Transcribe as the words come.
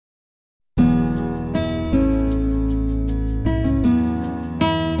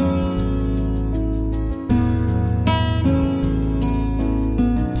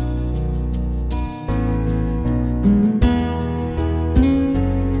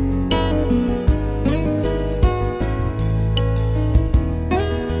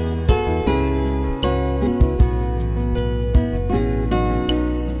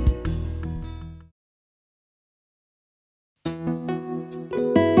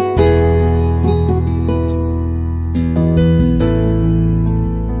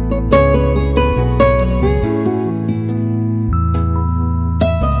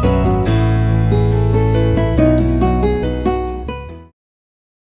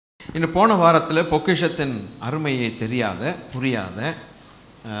இன்னும் போன வாரத்தில் பொக்கிஷத்தின் அருமையை தெரியாத, புரியாத,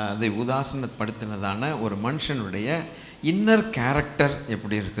 அதை உதாசீனப்படுத்தினதான ஒரு மனுஷனுடைய இன்னர் கேரக்டர்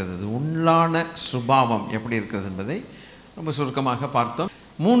எப்படி இருக்கிறது, உள்ளான சுபாவம் எப்படி இருக்கிறது என்பதை ரொம்ப சுருக்கமாக பார்த்தோம்.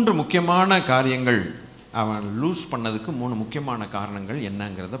 3 முக்கியமான காரியங்கள் அவன் லூஸ் பண்ணதுக்கு 3 முக்கியமான காரணங்கள்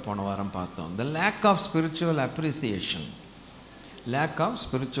என்னங்கிறத போன வாரம் பார்த்தோம். The lack of spiritual appreciation. lack of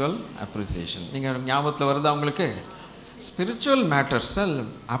spiritual appreciation. நீங்கள் ஞாபகத்தில் வருதா உங்களுக்கு? ஸ்பிரிச்சுவல் மேட்டர்ஸை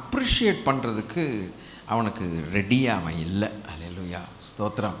அப்ரிஷியேட் பண்ணுறதுக்கு அவனுக்கு ரெடியாக அவன் இல்லை. அல்லேலூயா,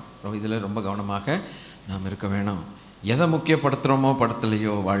 ஸ்தோத்திரம். இதில் ரொம்ப கவனமாக நாம் இருக்க வேணும். எதை முக்கியப்படுத்துகிறோமோ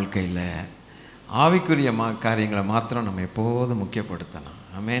படுத்தலையோ வாழ்க்கையில் ஆவிக்குரிய காரியங்களை மாத்திரம் நம்ம எப்போதும் முக்கியப்படுத்தணும்.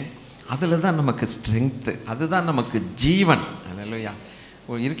 ஆமென். அதில் தான் நமக்கு ஸ்ட்ரென்த்து, அதுதான் நமக்கு ஜீவன். அல்லேலூயா,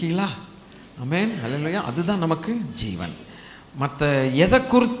 இருக்கீங்களா? ஆமென், அல்லேலூயா. அதுதான் நமக்கு ஜீவன். மற்ற எதை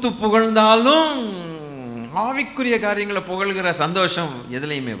குறித்து புகழ்ந்தாலும் ஆவிக்குரிய காரியங்களை புகழ்கிற சந்தோஷம்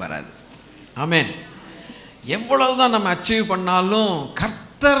எதுலேயுமே வராது. ஆமென். எவ்வளவுதான் நம்ம அச்சீவ் பண்ணாலும்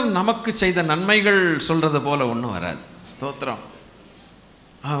கர்த்தர் நமக்கு செய்த நன்மைகள் சொல்கிறது போல் ஒன்றும் வராது. ஸ்தோத்திரம்,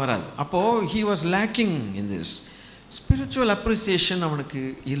 வராது. அப்போது he was lacking in this spiritual appreciation. அவனுக்கு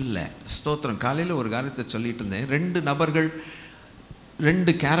இல்லை. ஸ்தோத்திரம். காலையில் ஒரு காரியத்தை சொல்லிட்டு இருந்தேன். 2 நபர்கள்,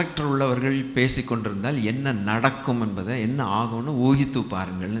 2 கேரக்டர் உள்ளவர்கள் பேசி கொண்டிருந்தால் என்ன நடக்கும் என்பதை, என்ன ஆகும்னு ஊகித்து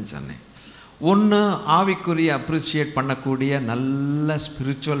பாருங்கள்னு சொன்னேன். ஒன்று ஆவிக்குரிய அப்ரிஷியேட் பண்ணக்கூடிய நல்ல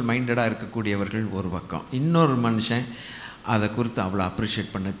ஸ்பிரிச்சுவல் மைண்டடாக இருக்கக்கூடியவர்கள் ஒரு பக்கம், இன்னொரு மனுஷன் அதை குறித்து அவ்வளோ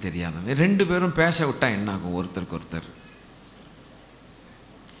அப்ரிஷியேட் பண்ண தெரியாதவங்க. 2 பேரும் பேச விட்டால் என்ன ஆகும்? ஒருத்தருக்கு ஒருத்தர்.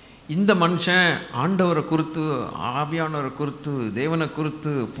 இந்த மனுஷன் ஆண்டவரை குறித்து, ஆவியானவரை குறித்து, தேவனை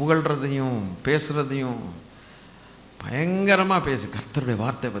குறித்து புகழ்கிறதையும் பேசுகிறதையும் பயங்கரமாக பேசு, கர்த்தருடைய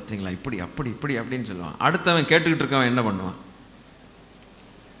வார்த்தை பார்த்தீங்களா, இப்படி அப்படி இப்படி அப்படின்னு சொல்லுவான். அடுத்தவன் கேட்டுக்கிட்டு இருக்கவன் என்ன பண்ணுவான்?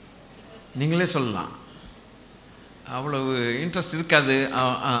 நீங்களே சொல்லலாம். அவ்வளவு இன்ட்ரெஸ்ட் இருக்காது.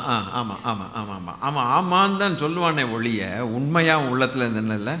 ஆமாம் ஆமாம் ஆமாம் ஆமாம் ஆமாம் ஆமான்னு தான் சொல்லுவானே ஒழிய உண்மையாக உள்ளத்தில்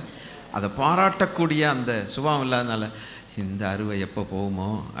இருந்ததில்ல. அதை பாராட்டக்கூடிய அந்த சுபாவம் இல்லாதனால இந்த அறுவை எப்போ போகுமோ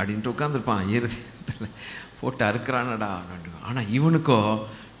அப்படின்ட்டு உட்காந்துருப்பான். இறுதியில் போட்டு அறுக்கிறானடா அப்படின்னு. ஆனால் இவனுக்கோ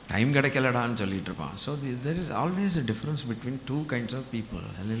டைம் கிடைக்கலடான்னு சொல்லிட்டு இருப்பான். So there is always a difference between 2 kinds of people.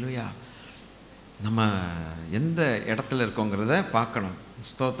 அல்லேலூயா. நம்ம எந்த இடத்துல இருக்கோங்கிறத பார்க்கணும்.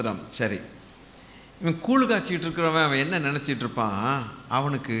 ஸ்தோத்திரம். சரி, இவன் கூழு காய்ச்சிக்கிட்டு இருக்கிறவன் அவன் என்ன நினச்சிட்டு இருப்பான்?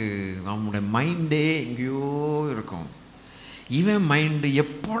 அவனுக்கு அவனுடைய மைண்டே எங்கேயோ இருக்கும். இவன் மைண்டு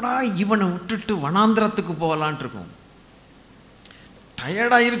எப்படா இவனை விட்டுட்டு வனாந்திரத்துக்கு போகலான்ட்டு இருக்கும்.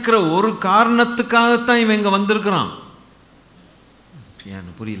 டயர்டாக இருக்கிற ஒரு காரணத்துக்காகத்தான் இவன் இங்கே வந்திருக்கிறான்.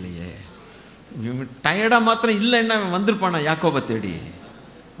 எனக்கு புரியலையே. இவன் டயர்டாக மாத்திரம் இல்லைன்னா அவன் வந்திருப்பானா? யாக்கோபை தேடி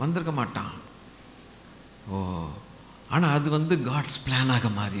வந்திருக்க மாட்டான். ஓ, ஆனால் அது காட்ஸ் பிளானாக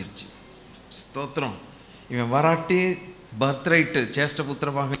மாறிடுச்சு. ஸ்தோத்திரம். இவன் வராட்டி பர்த்ரைட்டு சேஷ்ட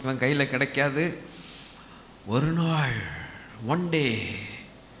புத்திரமாக இவன் கையில் கிடைக்காது. ஒரு நாள், ஒன் டே,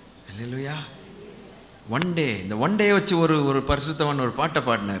 அல்லேலூயா, ஒன் டே. இந்த ஒன் டே வச்சு ஒரு பரிசுத்தவன் ஒரு பாட்டை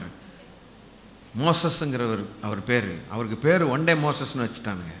பாடினார். மோசஸ்ங்கிறவர் அவர் பேர். அவருக்கு பேர் ஒன் டே மோசஸ்ன்னு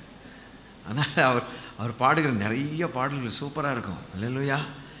வச்சுட்டானுங்க. அதனால் அவர் பாடுகிற நிறைய பாடல்கள் சூப்பராக இருக்கும். அல்லேலூயா.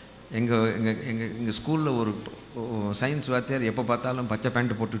 எங்கள் ஸ்கூலில் ஒரு சயின்ஸ் வாத்தியார் எப்போ பார்த்தாலும் பச்சை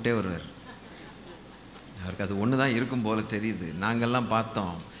பேண்ட்டு போட்டுக்கிட்டே வருவார். அவருக்கு அது ஒன்று தான் இருக்கும் போல் தெரியுது. நாங்கள்லாம்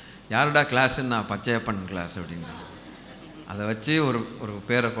பார்த்தோம், யாருடா கிளாஸுன்னு, நான் பச்சையப்பன் கிளாஸ் அப்படின்னா அதை வச்சு ஒரு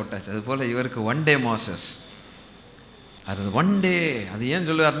பேரை போட்டாச்சு. அதுபோல் இவருக்கு ஒன் டே மோசஸ். அது ஒன் டே, அது ஏன்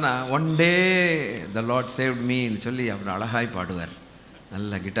சொல்லுவார்னா, ஒன் டே த லார்ட் சேவ்ட் மீன்னு சொல்லி அவர் அழகாய் பாடுவார்.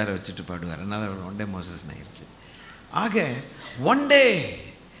 நல்ல கிட்டாரை வச்சுட்டு பாடுவார். அதனால் அவர் ஒன் டே மோசஸ்ன்னு ஆயிடுச்சு. ஆக one day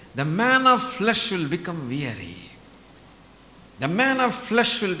the man of flesh will become weary. The man of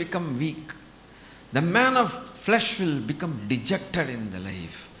flesh will become weak. The man of flesh will become dejected in the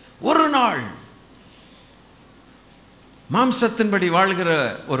life. ஒரு நாள் மாம்சத்தின்படி வாழ்கிற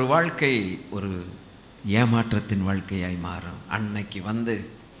ஒரு வாழ்க்கை ஒரு ஏமாற்றத்தின் வாழ்க்கையாய் மாறும். அன்னைக்கு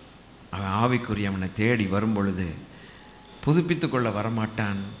அவன் ஆவிக்குரியவனை தேடி வரும் பொழுது புதுப்பித்து கொள்ள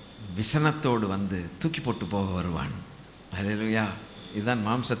வரமாட்டான். விசனத்தோடு தூக்கி போட்டு போக வருவான். அல்லேலூயா. இதுதான்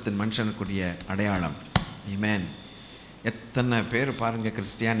மாம்சத்தின் மனுஷனுக்குரிய அடையாளம். ஆமென். எத்தனை பேர் பாருங்கள்,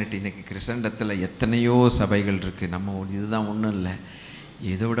 கிறிஸ்டியானிட்டி இன்றைக்கி கிறிஸ்தண்டத்தில் எத்தனையோ சபைகள் இருக்குது. நம்ம இதுதான் ஒன்றும் இல்லை,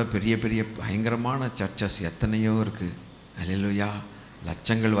 இதை விட பெரிய பெரிய பயங்கரமான சர்ச்சஸ் எத்தனையோ இருக்குது. அல்லேலூயா.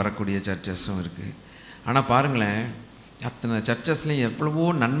 லட்சங்கள் வரக்கூடிய சர்ச்சஸும் இருக்குது. ஆனால் பாருங்களேன், அத்தனை சர்ச்சஸ்லையும் எவ்வளவோ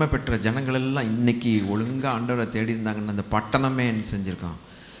நன்மை பெற்ற ஜனங்களெல்லாம் இன்றைக்கி ஒழுங்காக ஆண்டவரை தேடி இருந்தாங்கன்னு அந்த பட்டணமே என்ன செஞ்சுருக்கோம்?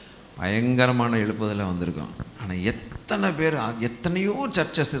 பயங்கரமான எழுப்புதலை வந்திருக்கோம். ஆனால் எத்தனை பேர், எத்தனையோ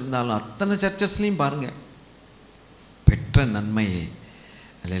சர்ச்சஸ் இருந்தாலும் அத்தனை சர்ச்சஸ்லையும் பாருங்கள் பெற்ற நன்மையை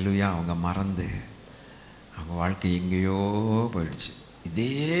அல்லேலூயா அவங்க மறந்து அவங்க வாழ்க்கை எங்கேயோ போயிடுச்சு.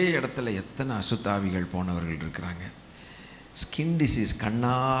 இதே இடத்துல எத்தனை அசுத்தாவிகள் போனவர்கள் இருக்கிறாங்க. ஸ்கின் டிசீஸ்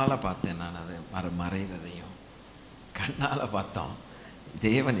கண்ணால் பார்த்தேன் நான், அதை மறைகிறதையும் கண்ணால் பார்த்தோம்.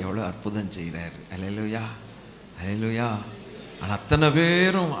 தேவன் எவ்வளோ அற்புதம் செய்கிறார். அல்லேலூயா, அல்லேலூயா. ஆனால் அத்தனை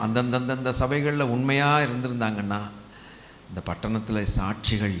பேரும் அந்தந்த சபைகளில் உண்மையாக இருந்திருந்தாங்கன்னா இந்த பட்டணத்தில்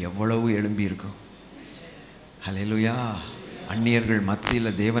சாட்சிகள் எவ்வளவு எழும்பியிருக்கும். அல்லேலூயா. அந்நியர்கள்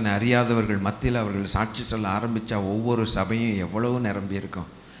மத்தியில், தேவனை அறியாதவர்கள் மத்தியில் அவர்கள் சாட்சி சொல்ல ஆரம்பித்தா ஒவ்வொரு சபையும் எவ்வளவு நிரம்பியிருக்கும்.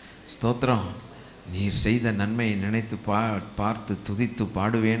 ஸ்தோத்திரம். நீர் செய்த நன்மையை நினைத்து பார்த்து துதித்து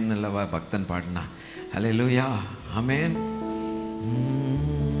பாடுவேன்னு அல்லவா பக்தன் பாடினா. அல்லேலூயா, ஆமென்.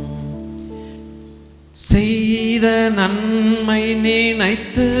 செய்த நன்மை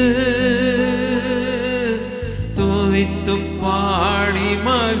நினைத்து துதித்து பாடி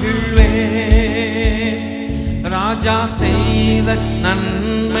மகிழ்வே. ராஜா செய்த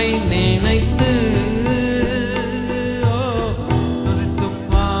நன்மை நினைத்து துதித்து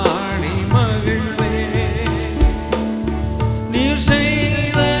பாடி மகிழ்வே. நீர்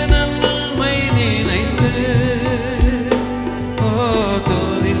செய்த நன்மை நினைத்து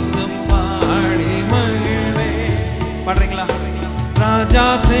துதித்து பாடி மகிழ்வே. பாடுறீங்களா? ராஜா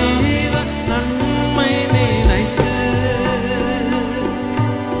செய்த நன்மை நினைத்து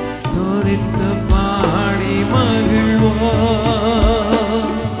துதித்து பாடி மகிழ்வோ.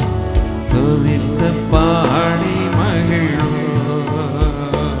 துதித்து பாடி மகிழ்வோ.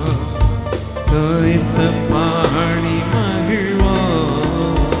 துதித்து பாடி மகிழ்வோ.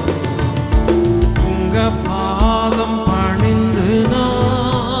 உங்க பாதம் பணிந்து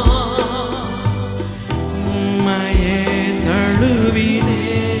உம்மையே தழுவினே.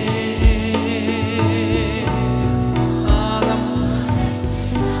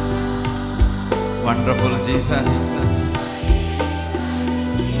 Wonderful Jesus.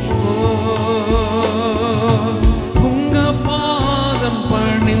 உங்க பாதம்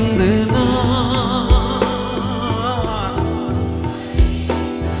பணிந்து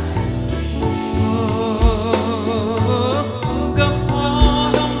உங்க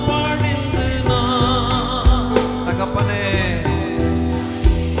பாதம் பணிந்து தகப்பனே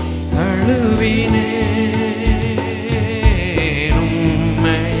தழுவினே.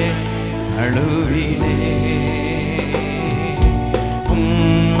 உம்மையே தழுவினே.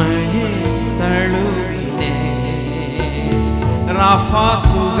 உம்மையே தழுவினே. ராஃபா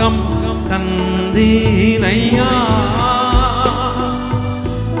சுகம் தந்தீரையா.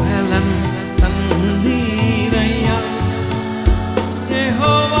 பலன் தந்தீரையா.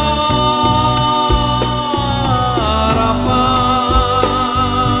 யெகோவா ராஃபா.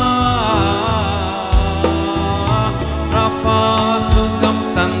 ராஃபா சுகம்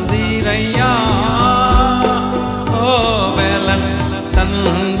தந்தீரையா. ஓ பலன்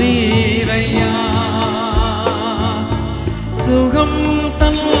தந்தீரையா. சுகம்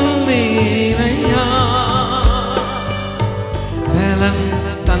தந்தீரையா. பலன்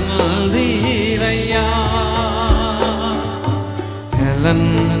தந்தீரையா. பலன்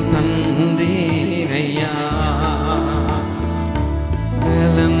தந்தீரையா.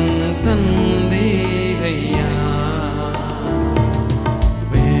 பலன் தந்தீரையா.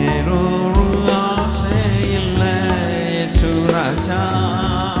 வேறொரு ஆசை இல்லை சுராஜா.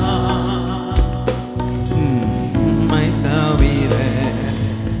 உம்மை தவிர,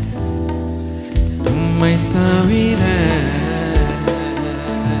 உம்மை தவிர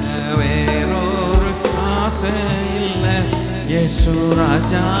வேறொரு ஆசை இல்லை இயேசு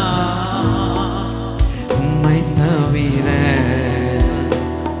ராஜா. உம்மை தவிர,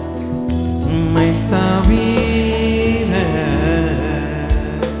 உம்மை தவிர.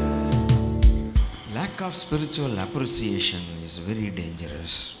 lack of spiritual appreciation is very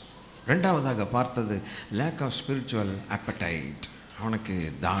dangerous. ரெண்டாவதாக பார்த்தது lack of spiritual appetite. அவனுக்கு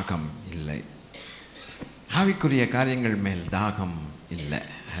தாகம் இல்லை, ஆவிக்குரிய காரியங்கள் மேல் தாகம் இல்லை.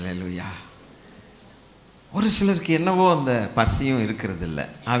 ஹல்லேலூயா. ஒரு சிலருக்கு என்னவோ அந்த பசியும் இருக்கிறது இல்லை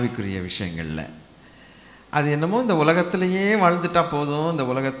ஆவிக்குரிய விஷயங்களில். அது என்னமோ இந்த உலகத்திலேயே வாழ்ந்துட்டா போதும், இந்த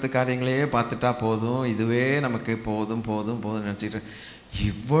உலகத்து காரியங்களையே பார்த்துட்டா போதும், இதுவே நமக்கு போதும் போதும் போதும் நினச்சிட்டு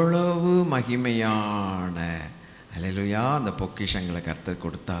இவ்வளவு மகிமையான ஹல்லேலூயா அந்த பொக்கிஷங்களை கர்த்தர்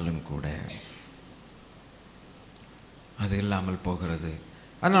கொடுத்தாலும் கூட அது இல்லாமல் போகிறது.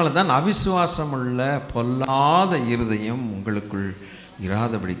 அதனால தான் அவிசுவாசமுள்ள பொல்லாத இருதயம் உங்களுக்குள்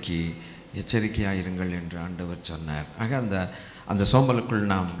இராதபடிக்கு எச்சரிக்கையாயிருங்கள் என்று ஆண்டவர் சொன்னார். ஆக அந்த சோம்பலுக்குள்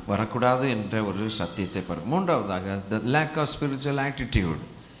நாம் வரக்கூடாது என்ற ஒரு சத்தியத்தை பாருங்கள். மூன்றாவதாக த lack of spiritual attitude.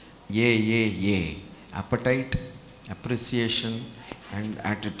 A appetite, appreciation and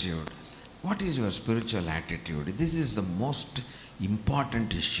attitude. What is your spiritual attitude? This is the most important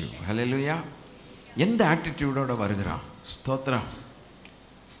issue. Hallelujah. எந்த ஆட்டிடியூடோட வருகிறான்? ஸ்தோத்திரம்.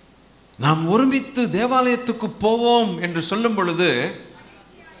 நாம் ஒருமித்து தேவாலயத்துக்கு போவோம் என்று சொல்லும் பொழுது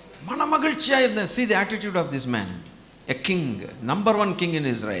மனமகிழ்ச்சியாக இருந்தேன். See the attitude of this man, a king, number one king in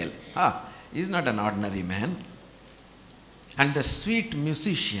Israel. He is not an ordinary man. And a sweet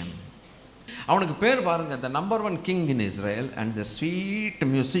musician. அவனுக்கு பேர் பாருங்க, the number one king in Israel and the sweet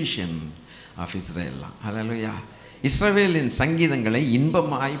musician of Israel. ஹல்லேலூயா. இஸ்ரவேலின் சங்கீதங்களை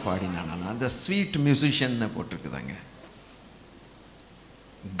இன்பமாய் பாடினான். அந்த sweet musician போட்டிருக்குதாங்க.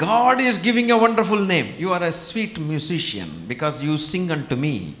 God is giving a wonderful name. You are a sweet musician because you sing unto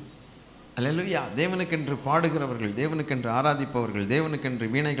me. அல்லேலூயா. தேவனுக்கென்று பாடுகிறவர்கள், தேவனுக்கென்று ஆராதிப்பவர்கள், தேவனுக்கென்று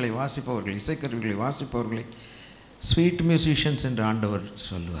வீணைகளை வாசிப்பவர்கள், இசைக்கருவிகளை வாசிப்பவர்களை ஸ்வீட் மியூசிஷியன்ஸ் என்று ஆண்டவர்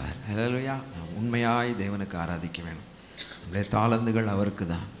சொல்லுவார். அல்லேலூயா. நாம் உண்மையாய் தேவனுக்கு ஆராதிக்க வேணும். நம்முடைய தாளந்துகள் அவருக்கு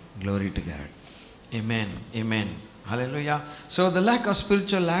தான். Glory to God. Amen. Amen. Hallelujah. So the lack of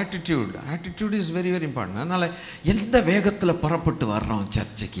spiritual attitude is very very important. அதனால் எந்த வேகத்தில் புறப்பட்டு வர்றோம்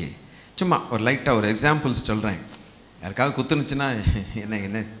சர்ச்சைக்கு? சும்மா ஒரு லைட்டாக ஒரு எக்ஸாம்பிள்ஸ் சொல்கிறேன். யாருக்காவது குத்துனுச்சுன்னா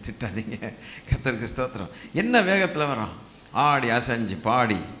என்ன திட்டாதீங்க. கர்த்தருக்கு ஸ்தோத்திரம். என்ன வேகத்தில் வர்றோம்? ஆடி அசைஞ்சு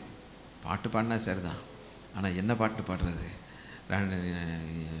பாடி பாட்டு பாடினா சரிதான். ஆனால் என்ன பாட்டு பாடுறது?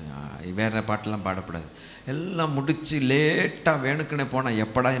 வேறு பாட்டெல்லாம் பாடக்கூடாது. எல்லாம் முடித்து லேட்டாக வேணுக்குன்னு போனால்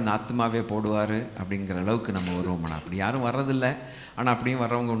எப்படா என் ஆத்மாவே போடுவார் அப்படிங்கிற அளவுக்கு நம்ம வருவோம். அப்படி யாரும் வர்றதில்லை. ஆனால் அப்படியும்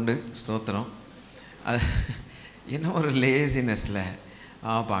வர்றவங்க உண்டு. ஸ்தோத்திரம். என்ன ஒரு லேசினஸில்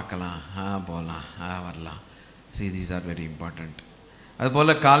பார்க்கலாம், போகலாம், வரலாம். See, these are very important.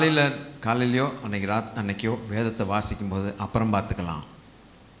 அதுபோல் காலையிலையோ அன்னைக்கோ வேதத்தை வாசிக்கும்போது அப்புறம் பார்த்துக்கலாம்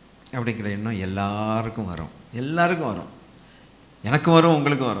அப்படிங்கிற எண்ணம் எல்லாருக்கும் வரும். எனக்கும் வரும்,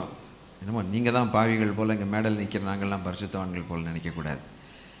 உங்களுக்கும் வரும். என்னமோ நீங்கள் தான் பாவிகள் போல் இங்கே மேடல் நிற்கிற நாங்கள்லாம் பரிசுத்தவான்கள் போல் நினைக்கக்கூடாது.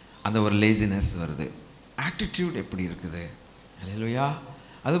 அந்த ஒரு லேசினஸ் வருது. ஆட்டிடியூட் எப்படி இருக்குது? அல்லேலூயா.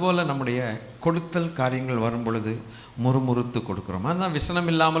 அதுபோல் நம்முடைய கொடுத்தல் காரியங்கள் வரும் பொழுது முறுமுறுத்து கொடுக்குறோம். அதுதான் விசனம்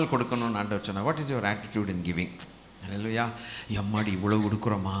இல்லாமல் கொடுக்கணும்னு ஆண்டவர் சொன்னார். What is your attitude in giving? அல்லேலூயா. எம்மாடி இவ்வளோ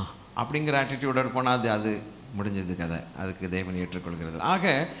கொடுக்குறோமா அப்படிங்கிற ஆட்டிடியூடோடு போனால் அது முடிஞ்சது கதை. அதுக்கு தேவன் ஏற்றுக்கொள்கிறது. ஆக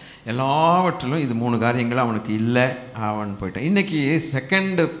எல்லாவற்றிலும் இது 3 காரியங்கள் அவனுக்கு இல்லை. அவன் போயிட்டான். இன்றைக்கி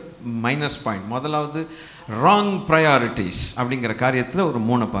செகண்ட் மைனஸ் பாயிண்ட். முதலாவது ராங் ப்ரையாரிட்டிஸ் அப்படிங்கிற காரியத்தில் ஒரு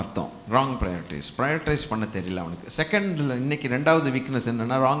 3 பார்த்தோம். ராங் ப்ரையாரிட்டைஸ் பண்ண தெரியல அவனுக்கு. செகண்டில் இன்றைக்கி 2வது வீக்னஸ்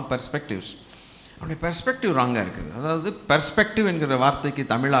என்னென்னா ராங் பெர்ஸ்பெக்டிவ்ஸ். அவனுடைய பெர்ஸ்பெக்டிவ் ராங்காக இருக்குது. அதாவது பெர்ஸ்பெக்டிவ் என்கிற வார்த்தைக்கு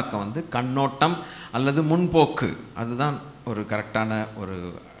தமிழாக்கம் கண்ணோட்டம் அல்லது முன்போக்கு. அதுதான் ஒரு கரெக்டான ஒரு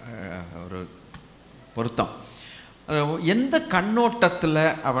பொருத்தம். எந்த கண்ணோட்டத்தில்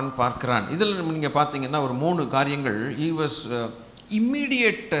அவன் பார்க்கிறான்? இதில் நீங்கள் பார்த்தீங்கன்னா ஒரு 3 காரியங்கள். ஈ வாஸ்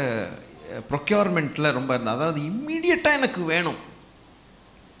இம்மீடியட் ப்ரொக்யூர்மெண்ட்டில் ரொம்ப இருந்தால், அதாவது இம்மீடியட்டாக எனக்கு வேணும்.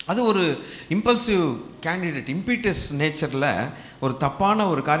 அது ஒரு இம்பல்சிவ் கேண்டிடேட். இம்பீட்டஸ் நேச்சரில் ஒரு தப்பான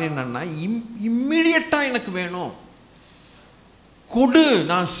ஒரு காரியம் என்னென்னா, இம்மீடியட்டாக எனக்கு வேணும், கொடு,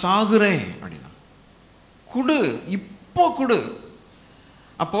 நான் சாகுறேன் அப்படின்னா கொடு, இப்போ கொடு.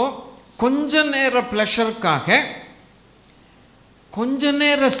 அப்போது கொஞ்ச நேர ப்ளஷருக்காக, கொஞ்ச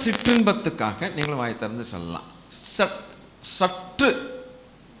நேர சிற்றின்பத்துக்காக நீங்களும் வாய் திறந்து சொல்லலாம். சற்று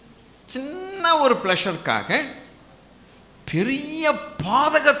சின்ன ஒரு ப்ளஷருக்காக பெரிய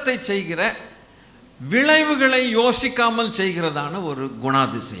பாதகத்தை செய்கிற, விளைவுகளை யோசிக்காமல் செய்கிறதான ஒரு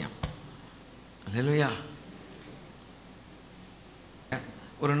குணாதிசயம். அல்லேலூயா.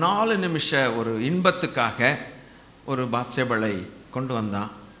 ஒரு 4 நிமிஷ ஒரு இன்பத்துக்காக ஒரு பாத்ஷேபளை கொண்டு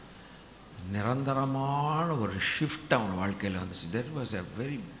வந்தான். நிரந்தரமான ஒரு ஷிஃப்ட் அவன் வாழ்க்கையில் வந்துச்சு. There was a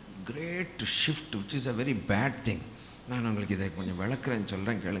very great shift which is a very bad thing. நான் உங்களுக்கு இதை கொஞ்சம் விளக்குறேன்னு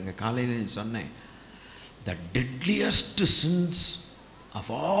சொல்கிறேன், கேளுங்க. காலையில் சொன்னேன், த deadliest since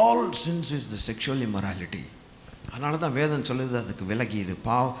of all since is the sexual immorality. அதனால தான் வேதம் சொல்லுது, அதுக்கு விலகிடு,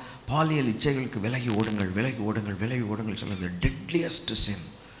 பாலியல் இச்சைகளுக்கு விலகி ஓடுங்கள் சொல்லுது. Deadliest sin.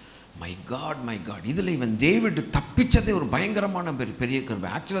 My God. இதில் இவன் டேவிட் தப்பிச்சதே ஒரு பயங்கரமான பெரிய கருவை.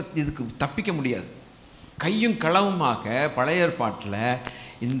 ஆக்சுவலாக இதுக்கு தப்பிக்க முடியாது. கையும் களவுமாக பழைய ஏற்பாட்டில்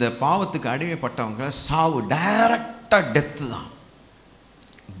இந்த பாவத்துக்கு அடிமைப்பட்டவங்க சாவு, டைரக்டாக டெத்து தான்.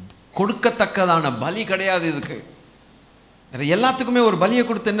 கொடுக்கத்தக்கதான பலி கிடையாது இதுக்கு. எல்லாத்துக்குமே ஒரு பலியை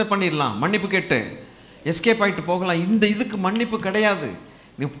கொடுத்து என்ன பண்ணிடலாம், மன்னிப்பு கேட்டு எஸ்கேப் ஆகிட்டு போகலாம். இந்த இதுக்கு மன்னிப்பு கிடையாது.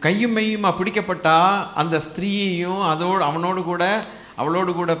 கையும் மெய்யுமா பிடிக்கப்பட்டா அந்த ஸ்திரீயையும்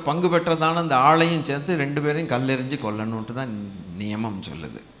அவளோடு கூட பங்கு பெற்றதான அந்த ஆளையும் சேர்த்து 2 பேரையும் கல்லெறிஞ்சு கொல்லணுன்ட்டு தான் நியமம்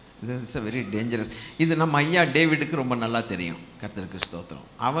சொல்லுது. இது இட்ஸ் அ வெரி டேஞ்சரஸ். இது நம்ம ஐயா டேவிடுக்கு ரொம்ப நல்லா தெரியும். கர்த்தருக்கு ஸ்தோத்திரம்.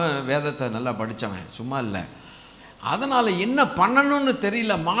 அவன் வேதத்தை நல்லா படித்தவன், சும்மா இல்லை. அதனால் என்ன பண்ணணும்னு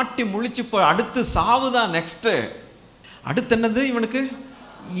தெரியல, மாட்டி முழிச்சு போய் அடுத்து சாவு தான் நெக்ஸ்ட்டு. அடுத்து என்னது இவனுக்கு,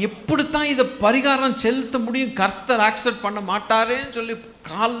 எப்படித்தான் இதை பரிகாரம் செலுத்த முடியும், கர்த்தர் ஆக்செப்ட் பண்ண மாட்டாரேன்னு சொல்லி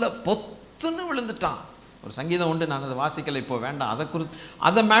காலில் பொத்துன்னு விழுந்துட்டான். ஒரு சங்கீதம் உண்டு, நான் அதை வாசிக்கலை, இப்போ வேண்டாம்,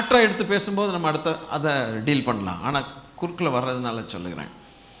 அதை மேட்டராக எடுத்து பேசும்போது நம்ம அதை டீல் பண்ணலாம். ஆனால் குறுக்கில் வர்றதுனால சொல்லுகிறேன்.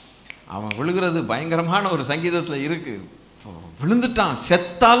 அவன் விழுகிறது பயங்கரமான ஒரு சங்கீதத்தில் இருக்குது. விழுந்துட்டான்,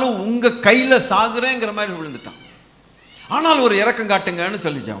 செத்தாலும் உங்கள் கையில் சாகுறேங்கிற மாதிரி விழுந்துட்டான். ஆனால் ஒரு இரக்கம் காட்டுங்கன்னு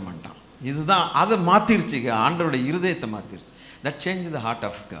சொல்லி ஜெபம் பண்ணிட்டான். இதுதான் அதை மாற்றிருச்சு, ஆண்டவருடைய இருதயத்தை மாற்றிருச்சு. That change the heart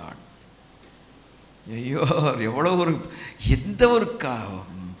of God. ஐயோ, எவ்வளோ எந்த ஒரு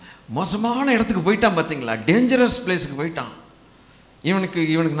மோசமான இடத்துக்கு போயிட்டான் பார்த்தீங்களா, டேஞ்சரஸ் பிளேஸுக்கு போயிட்டான்.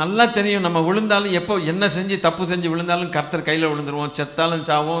 இவனுக்கு நல்லா தெரியும், நம்ம விழுந்தாலும் எப்போ என்ன செஞ்சு தப்பு செஞ்சு விழுந்தாலும் கர்த்தர் கையில் விழுந்துருவோம், செத்தாலும்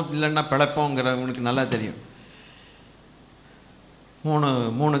சாவோம், இல்லைன்னா பிழைப்போங்கிற இவனுக்கு நல்லா தெரியும்.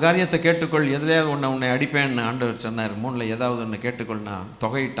 மூணு காரியத்தை கேட்டுக்கொள், எதுலையாவது உன்னை அடிப்பேன்னு ஆண்டவர் சொன்னார். 3ல் ஏதாவது ஒன்று கேட்டுக்கொள்னா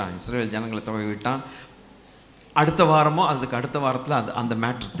தொகையிட்டான். இஸ்ரவேல் ஜனங்களை தொகைவிட்டான். அடுத்த வாரமோ அதுக்கு அடுத்த வாரத்தில் அந்த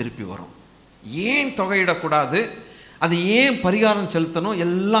மேட்ரு திருப்பி வரும். ஏன் தொகையிடக்கூடாது, அது ஏன் பரிகாரம் செலுத்தணும்,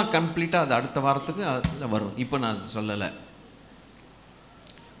 எல்லாம் கம்ப்ளீட்டாக அது அடுத்த வாரத்துக்கு அதில் வரும். இப்போ நான் அது சொல்லலை.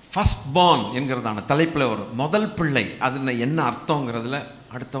 ஃபஸ்ட் பார்ன் என்கிறதான தலைப்பில் வரும், முதல் பிள்ளை. அது என்ன அர்த்தங்கிறதுல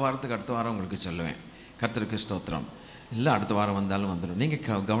அடுத்த வாரம் உங்களுக்கு சொல்லுவேன். கர்த்தருக்கு ஸ்தோத்திரம். இல்லை அடுத்த வாரம் வந்தாலும் வந்துடும்.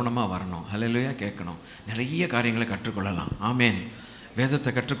 நீங்கள் கவனமாக வரணும், ஹல்லேலூயா கேட்கணும், நிறைய காரியங்களை கற்றுக்கொள்ளலாம். ஆமேன்.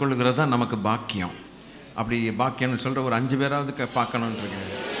 வேதத்தை கற்றுக்கொள்ளுகிறது தான் நமக்கு பாக்கியம். அப்படி பாக்கியம்னு சொல்கிற ஒரு 5 பேராவது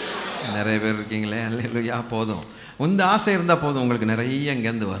பார்க்கணுன்றிருக்கேன். நிறைய பேர் இருக்கீங்களே, ஹல்லேலூயா. போதும், இந்த ஆசை இருந்தால் போதும், உங்களுக்கு நிறைய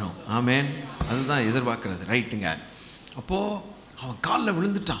இங்கேருந்து வரும். ஆமேன். அதுதான் எதிர்பார்க்குறது, ரைட்டுங்க. அப்போது அவன் காலில்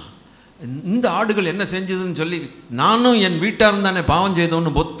விழுந்துட்டான். இந்த ஆடுகள் என்ன செஞ்சதுன்னு சொல்லி, நானும் என் வீட்டாரும் தானே பாவம்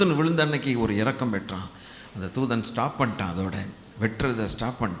செய்தோன்னு பொத்துன்னு விழுந்த அன்னைக்கு ஒரு இரக்கம் பெற்றான். அந்த தூதன் ஸ்டாப் பண்ணிட்டான், அதோட வெட்டுறதை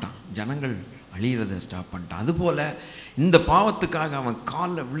ஸ்டாப் பண்ணிட்டான், ஜனங்கள் அழிகிறதை ஸ்டாப் பண்ணிட்டான். அதுபோல் இந்த பாவத்துக்காக அவன்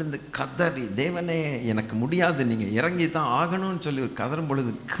காலில் விழுந்து கதறி, தேவனே எனக்கு முடியாது, நீங்கள் இறங்கி தான் ஆகணும்னு சொல்லி கதறும்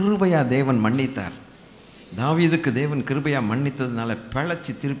பொழுது கிருபையாக தேவன் மன்னித்தார். தாவீதுக்கு தேவன் கிருபையாக மன்னித்ததுனால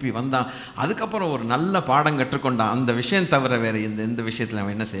பிழைச்சி திருப்பி வந்தான். அதுக்கப்புறம் ஒரு நல்ல பாடம் கற்றுக்கொண்டான். அந்த விஷயம் தவிர வேறு எந்த விஷயத்தில்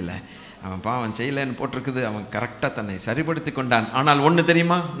அவன் என்ன செய்யலை, அவன் பாவம் செய்யலைன்னு போட்டிருக்குது. அவன் கரெக்டாக தன்னை சரிப்படுத்தி கொண்டான். ஆனால் ஒன்று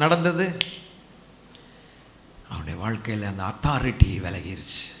தெரியுமா நடந்தது, அவனுடைய வாழ்க்கையில் அந்த authority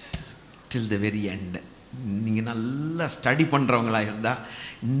விலகிருச்சு till the very end. நீங்கள் நல்லா ஸ்டடி பண்ணுறவங்களாக இருந்தால்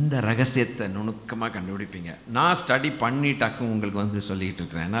இந்த ரகசியத்தை நுணுக்கமாக கண்டுபிடிப்பீங்க. நான் ஸ்டடி பண்ணிட்டாக்கும் உங்களுக்கு வந்து சொல்லிகிட்டு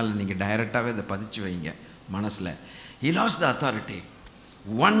இருக்கிறேன். அதனால் நீங்கள் டைரெக்டாகவே இதை பதிச்சு வைங்க மனசில். he lost the authority.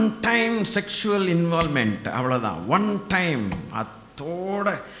 One time sexual involvement, அவ்வளோதான். ஒன் டைம் அத்தோட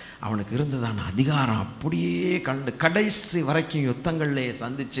அவனுக்கு இருந்ததான அதிகாரம் அப்படியே கடைசி வரைக்கும் யுத்தங்கள்லேயே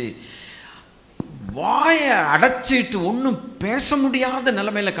சந்தித்து வாயை அடைச்சிட்டு ஒன்றும் பேச முடியாத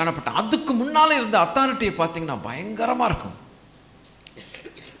நிலைமையில் காணப்பட்டான். அதுக்கு முன்னால் இருந்த அத்தாரிட்டியை பார்த்தீங்கன்னா பயங்கரமாக இருக்கும்.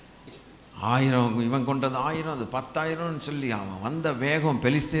 1000 இவன் கொண்டது 1000, அது 10,000ன்னு சொல்லி அவன் வந்த வேகம்,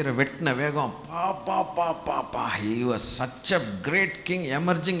 பெலிஸ்தீரை வெட்டின வேகம், பா he was such a great king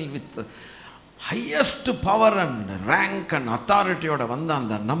emerging with highest power and rank and authorityயோட வந்த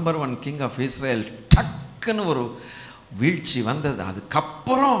அந்த நம்பர் 1 கிங் ஆஃப் இஸ்ரேல் டக்குன்னு ஒரு வீழ்ச்சி வந்தது.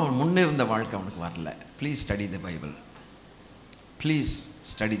 அதுக்கப்புறம் முன்னிருந்த வாழ்க்கை அவனுக்கு வரல. Please study the Bible, please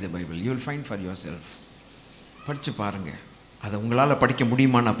study the Bible, you will find for your self. படித்து பாருங்கள். அதை உங்களால் படிக்க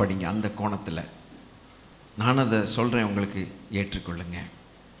முடியுமானா படிங்க. அந்த கோணத்தில் நான் அதை சொல்கிறேன், உங்களுக்கு ஏற்றுக்கொள்ளுங்க.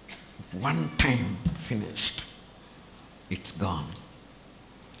 One time finished, it's Khan.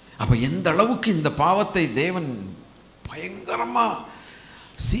 அப்போ எந்த அளவுக்கு இந்த பாவத்தை தேவன் பயங்கரமாக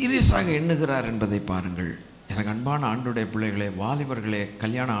சீரியஸாக எண்ணுகிறார் என்பதை பாருங்கள். எனக்கு அன்பான ஆண்டுடைய பிள்ளைகளே, வாலிபர்களே,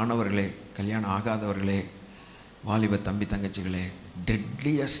 கல்யாணம் ஆனவர்களே, கல்யாணம் ஆகாதவர்களே, வாலிப தம்பி தங்கச்சிகளே,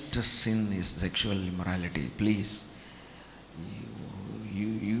 deadliest sin is sexual immorality. Please,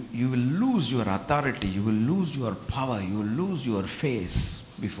 you will lose your authority, you will lose your power, you will lose your face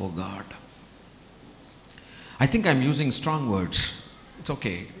before God. I think I'm using strong words. It's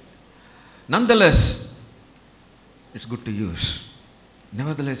okay. Nonetheless, it's good to use.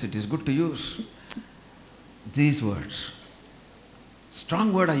 Nevertheless, it is good to use these words. Strong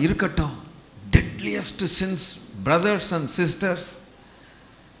word இருக்கட்டும். Deadliest sins, brothers and sisters,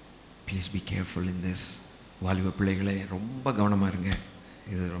 please be careful in this. வாலிப பிள்ளைகளே ரொம்ப கவனமாக இருங்க,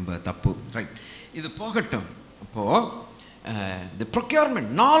 இது ரொம்ப தப்பு. Right, இது போகட்டும். அப்போது the procurement,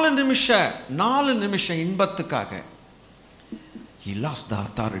 4 நிமிஷம் இன்பத்துக்காக he lost the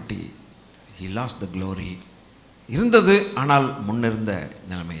authority, he lost the glory. இருந்தது, ஆனால் முன்னிருந்த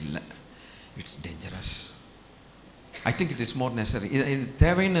நிலைமை இல்லை. It's dangerous. I think it is more நெசரி. இது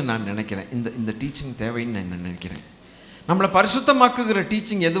தேவைன்னு நான் நினைக்கிறேன். இந்த டீச்சிங் தேவைன்னு நான் நினைக்கிறேன். நம்மளை பரிசுத்தமாக்குகிற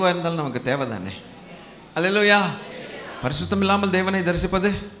டீச்சிங் எதுவாக இருந்தாலும் நமக்கு தேவை தானே. அல்லேலூயா. பரிசுத்தம் இல்லாமல் தேவனை தரிசிப்பது.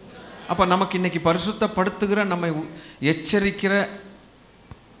 அப்போ நமக்கு இன்றைக்கி பரிசுத்தப்படுத்துகிற, நம்மை எச்சரிக்கிற,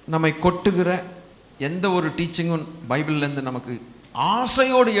 நம்மை கொட்டுகிற எந்த ஒரு டீச்சிங்கும் பைபிள்லேருந்து நமக்கு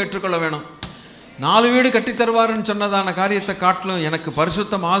ஆசையோடு ஏற்றுக்கொள்ள வேணும். 4 வீடு கட்டித்தருவாருன்னு சொன்னதான காரியத்தை காட்டிலும் எனக்கு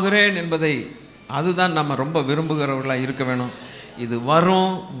பரிசுத்தம் ஆகிறேன் என்பதை அதுதான் நம்ம ரொம்ப விரும்புகிறவர்களாக இருக்க வேணும். இது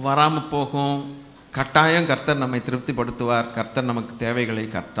வரும், வராமல் போகும். கட்டாயம் கர்த்தர் நம்மை திருப்திப்படுத்துவார். கர்த்தர் நமக்கு தேவைகளை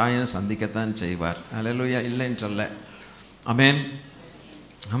கட்டாயம் சந்திக்கத்தான் செய்வார். அல்லேலூயா, இல்லைன்னு சொல்ல. ஆமென்,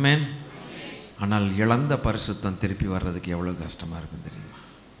 ஆமென். ஆனால் இழந்த பரிசுத்தம் திருப்பி வர்றதுக்கு எவ்வளோ கஷ்டமாக இருக்கும் தெரியுமா?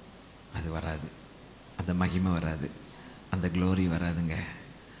 அது வராது, அந்த மகிமை வராது, அந்த க்ளோரி வராதுங்க.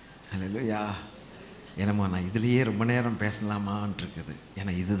 அல்லேலூயா. என்னமோ நான் இதுலேயே ரொம்ப நேரம் பேசலாமான்னு இருக்குது.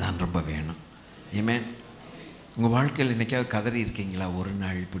 ஏன்னா இதுதான் ரொம்ப வேணும். ஆமென். உங்கள் வாழ்க்கையில் இன்றைக்காவது கதறி இருக்கீங்களா? ஒரு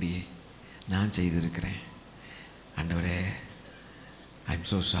நாள் இப்படியே நான் செய்திருக்கிறேன், ஆண்டவரே, I am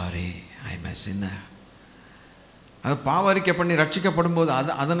so sorry, I am எ சின்னர். அது பாவரிக்கை பண்ணி ரட்சிக்கப்படும் போது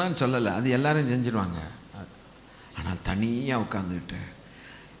அதை நான் சொல்லலை, அது எல்லாரும் செஞ்சிடுவாங்க. ஆனால் தனியாக உட்காந்துக்கிட்டு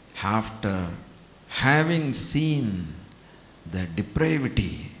after having scene the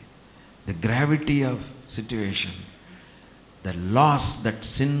டிப்ரைவிட்டி, the gravity of situation, the loss that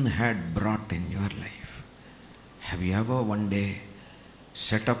sin had brought in your life, have you ever one day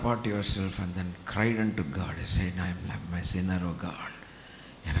set apart yourself and then cried unto God and said, I am a sinner, oh God,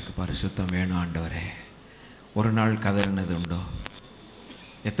 எனக்கு பரிசுத்தம் வேணும் ஆண்டவரே? ஒரு நாள் கதறினது உண்டோ?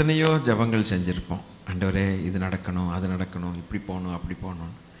 எத்தனையோ ஜபங்கள் செஞ்சுருப்போம், ஆண்டவரே இது நடக்கணும், அது நடக்கணும், இப்படி போகணும், அப்படி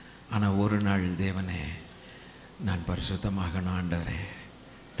போகணும். ஆனால் ஒரு நாள் தேவனே நான் பரிசுத்தமாகணும் ஆண்டவரே,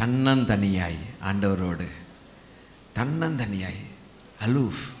 தன்னந்தனியாய் ஆண்டவரோடு, தன்னந்தனியாய்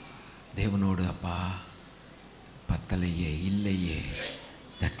அலூஃப் தேவனோடு, அப்பா பத்தலையே, இல்லையே,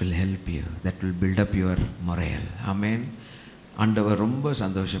 that will help you, that will build up your morale. ஆமென். ஆண்டவர் ரொம்ப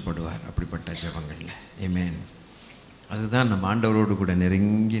சந்தோஷப்படுவார் அப்படிப்பட்ட ஜெபங்களில். ஆமென். அதுதான் நம்ம ஆண்டவரோடு கூட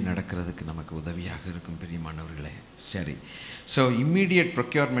நெருங்கி நடக்கிறதுக்கு நமக்கு உதவியாக இருக்கும் பிரியமானவர்களே. சரி, so immediate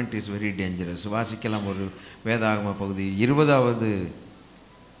procurement is very dangerous. வாசிக்கலாம் ஒரு வேதாகம பகுதி, 20வது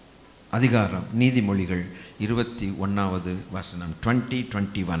அதிகாரம், நீதிமொழிகள் 21வது வசனம்,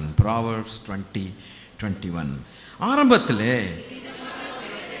 20:21, Proverbs 20:21. ஆரம்பத்திலே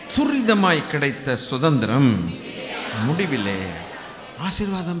துரிதமாய் கிடைத்த சுதந்திரம் முடிவிலே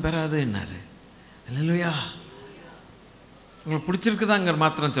ஆசீர்வாதம் பெறாது என்னாரு. அல்லேலூயா. உங்களுக்கு பிடிச்சிருக்குதாங்கிற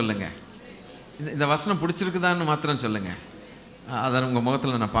மாத்திரம் சொல்லுங்க. இந்த வசனம் பிடிச்சிருக்குதான்னு மாத்திரம் சொல்லுங்க. அதை உங்கள்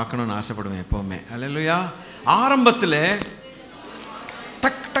முகத்தில் நான் பார்க்கணுன்னு ஆசைப்படுவேன் எப்போவுமே. அல்லேலூயா. ஆரம்பத்தில்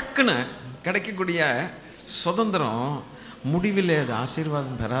டக்குன்னு கிடைக்கக்கூடிய சுதந்திரம் முடிவில் அது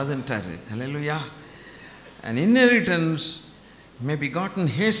ஆசீர்வாதம் பெறாதுன்ட்டாரு. அல்லேலூயா. An inheritance may be gotten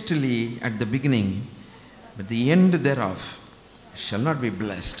hastily at the beginning, but the end thereof shall not be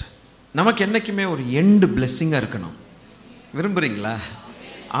blessed. நமக்கு என்றைக்குமே ஒரு எண்டு பிளெஸ்ஸிங்காக இருக்கணும். விரும்புகிறீங்களா?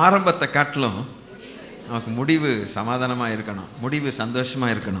 ஆரம்பத்தை காட்டிலும் நமக்கு முடிவு சமாதானமாக இருக்கணும், முடிவு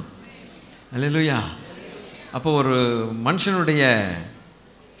சந்தோஷமாக இருக்கணும். அல்லேலூயா. அப்போ ஒரு மனுஷனுடைய,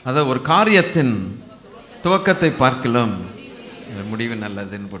 அதாவது ஒரு காரியத்தின் துவக்கத்தை பார்க்கலாம் முடிவு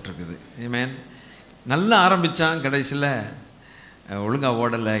நல்லதுன்னு போட்டிருக்குது. ஆமென். நல்லா ஆரம்பித்தான், கடைசியில் ஒழுங்காக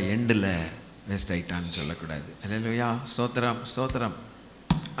ஓடலை, எண்டில் வேஸ்ட் ஆகிட்டான்னு சொல்லக்கூடாது. அல்லேலூயா. ஸ்தோத்திரம், ஸ்தோத்திரம்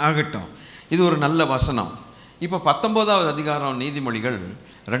ஆகட்டும். இது ஒரு நல்ல வசனம். இப்போ 19வது அதிகாரம் நீதிமொழிகள்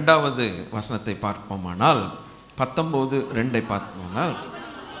 2வது வசனத்தை பார்ப்போமானால், 19:2 பார்ப்போமானால்,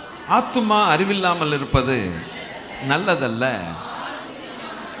 ஆத்துமா அறிவில்லாமல் இருப்பது நல்லதல்ல.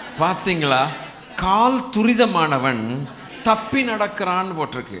 பார்த்தீங்களா? கால் துரிதமானவன் தப்பி நடக்கிறான்னு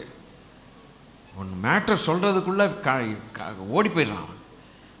போட்டிருக்கு. ஒன்று மேட்டர் சொல்கிறதுக்குள்ளே ஓடி போயிடுறான்.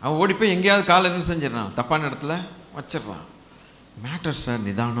 அவன் ஓடி போய் எங்கேயாவது கால் என்ன செஞ்சிடறான், தப்பான இடத்துல வச்சிடறான். மேட்டர்ஸை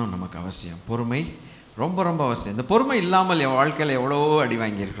நிதானம் நமக்கு அவசியம், பொறுமை ரொம்ப ரொம்ப அவசியம். இந்த பொறுமை இல்லாமல் என் வாழ்க்கையில் எவ்வளோ அடி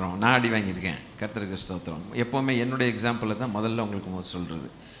வாங்கியிருக்கிறோம். நான் அடி வாங்கியிருக்கேன், கர்த்தருக்கு ஸ்தோத்திரம். எப்போவுமே என்னுடைய எக்ஸாம்பிளில் தான் முதல்ல உங்களுக்கு சொல்கிறது,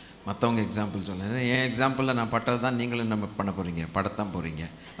 மற்றவங்க எக்ஸாம்பிள் சொல்லுங்கள். என் எக்ஸாம்பிளில் நான் பட்டது தான் நீங்களும் நம்ம பண்ண போகிறீங்க, படத்தான் போகிறீங்க,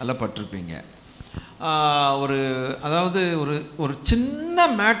 அதெல்லாம் பட்டிருப்பீங்க. அதாவது ஒரு சின்ன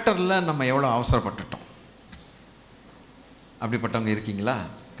மேட்டரில் நம்ம எவ்வளோ அவசரப்பட்டுட்டோம். அப்படிப்பட்டவங்க இருக்கீங்களா?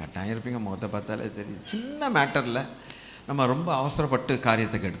 கட்டாயம் இருப்பீங்க, முகத்தை பார்த்தாலே தெரியும். சின்ன மேட்டரில் நம்ம ரொம்ப அவசரப்பட்டு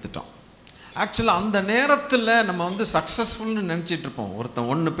காரியத்துக்கு எடுத்துட்டோம். ஆக்சுவலாக அந்த நேரத்தில் நம்ம சக்ஸஸ்ஃபுல்னு நினச்சிட்ருப்போம். ஒருத்தன்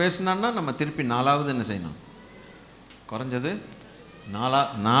ஒன்று பேசினான்னா நம்ம திருப்பி 4வது என்ன செய்யணும், குறைஞ்சது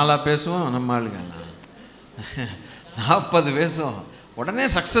 4 பேசுவோம். நம்ம ஆளுங்கலாம் 40 பேசுவோம், உடனே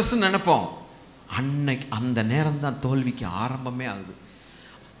சக்ஸஸ்ன்னு நினைப்போம். அன்னைக்கு அந்த நேரம் தான் தோல்விக்கு ஆரம்பமே ஆகுது.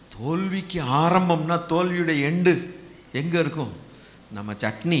 தோல்விக்கு ஆரம்பம்னா தோல்வியுடைய எண்டு எங்கே இருக்கும்? நம்ம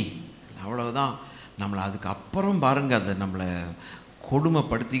சட்னி, அவ்வளவுதான். நம்மளை அதுக்கப்புறம் பாருங்கள், அதை நம்மளை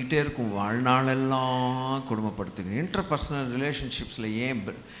கொடுமைப்படுத்திக்கிட்டே இருக்கும், வாழ்நாளெல்லாம் கொடுமைப்படுத்திக்கணும். இன்டர்பர்சனல் ரிலேஷன்ஷிப்ஸில் ஏன்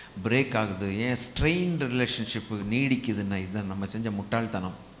பிரேக் ஆகுது, ஏன் ஸ்ட்ரெயின்டு ரிலேஷன்ஷிப்பு நீடிக்குதுன்னா இதுதான் நம்ம செஞ்ச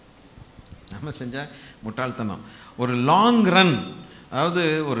முட்டாள்தனம். ஒரு லாங் ரன் அதாவது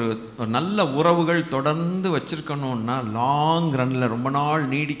ஒரு நல்ல உறவுகள் தொடர்ந்து வச்சுருக்கணுன்னா, லாங் ரன்னில் ரொம்ப நாள்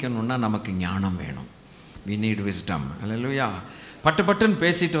நீடிக்கணும்னா நமக்கு ஞானம் வேணும். We need wisdom. அல்லேலூயா. பட்டு பட்டுன்னு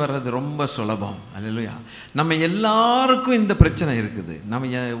பேசிட்டு வர்றது ரொம்ப சுலபம். அல்லேலூயா. நம்ம எல்லாருக்கும் இந்த பிரச்சனை இருக்குது.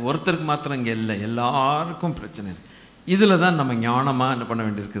 நம்ம ஒருத்தருக்கு மாத்திரம் இங்கே இல்லை, எல்லாருக்கும் பிரச்சனை இருக்குது. இதில் தான் நம்ம ஞானமாக என்ன பண்ண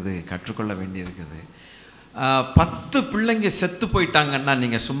வேண்டியிருக்குது, கற்றுக்கொள்ள வேண்டியிருக்குது. 10 பிள்ளைங்க செத்து போயிட்டாங்கன்னா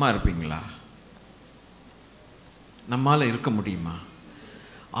நீங்கள் சும்மா இருப்பீங்களா? நம்மால் இருக்க முடியுமா?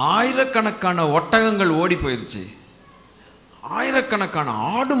 ஆயிரக்கணக்கான ஒட்டகங்கள் ஓடி போயிடுச்சு, ஆயிரக்கணக்கான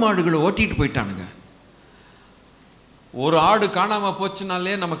ஆடு மாடுகளை ஓட்டிகிட்டு போயிட்டானுங்க. ஒரு ஆடு காணாமல்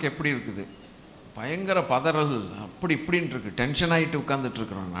போச்சுனாலே நமக்கு எப்படி இருக்குது, பயங்கர பதறல், அப்படி இப்படின்னு இருக்குது, டென்ஷன் ஆகிட்டு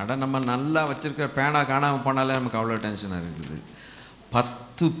உட்காந்துட்ருக்குறோம். நம்ம நல்லா வச்சுருக்கிற பேனா காணாமல் போனாலே நமக்கு அவ்வளோ டென்ஷனாக இருக்குது.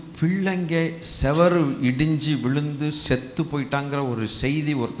 10 பிள்ளைங்க செவரு இடிஞ்சு விழுந்து செத்து போயிட்டாங்கிற ஒரு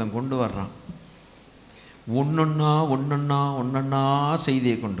செய்தி ஒருத்தன் கொண்டு வர்றான். ஒன்றொன்னா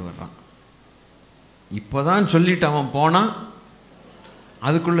செய்தியை கொண்டு வர்றான். இப்போ தான் சொல்லிட்டு அவன் போனான்,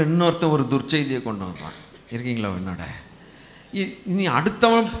 அதுக்குள்ளே இன்னொருத்தன் ஒரு துர்ச்செய்தியை கொண்டு வர்றான். இருக்கீங்களா என்னோட? இனி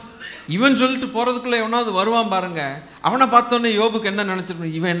அடுத்தவன் இவன் சொல்லிட்டு போகிறதுக்குள்ளே எவனாவது வருவான் பாருங்க. அவனை பார்த்தோன்னே யோபுக்கு என்ன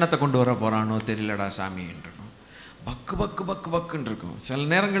நினச்சிருக்கணும், இவன் என்னத்தை கொண்டு வர போகிறானோ தெரியலடா சாமி என்றும் பக்கு பக்கு பக்கு பக்குன்னு இருக்கும். சில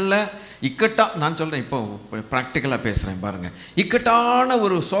நேரங்களில் நான் சொல்கிறேன், இப்போ ப்ராக்டிக்கலாக பேசுகிறேன் பாருங்கள். இக்கட்டான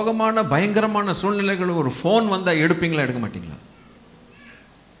ஒரு சோகமான பயங்கரமான சூழ்நிலைகள் ஒரு ஃபோன் வந்தால் எடுப்பீங்களா எடுக்க மாட்டிங்களா?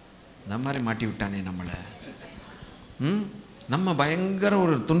 இந்த மாதிரி மாட்டி விட்டானே நம்மளை. நம்ம பயங்கர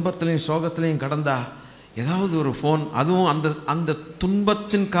ஒரு துன்பத்திலையும் சோகத்திலையும் கடந்தா ஏதாவது ஒரு ஃபோன், அதுவும் அந்த அந்த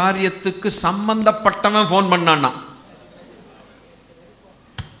துன்பத்தின் காரியத்துக்கு சம்பந்தப்பட்டவன் ஃபோன் பண்ணான்னா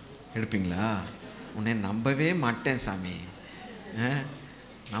எடுப்பீங்களா? உன்னை நம்பவே மாட்டேன் சாமி.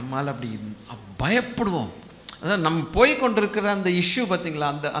 நம்மால் அப்படி பயப்படுவோம். அதான் நம்ம போய் கொண்டிருக்கிற அந்த இஷ்யூ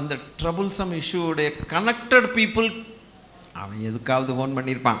பார்த்தீங்களா, அந்த அந்த ட்ரபுள்சம் இஷ்யூடைய கனெக்டட் பீப்புள், அவன் எதுக்காவது ஃபோன்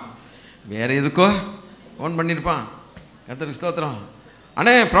பண்ணியிருப்பான், வேறு எதுக்கோ ஃபோன் பண்ணியிருப்பான். கர்த்தருக்கு ஸ்தோத்திரம்.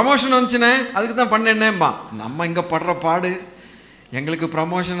 அண்ணே ப்ரமோஷன் வந்துச்சுண்ணே, அதுக்கு தான் பண்ணேன்னேம்பா. நம்ம இங்கே படுற பாடு, எங்களுக்கு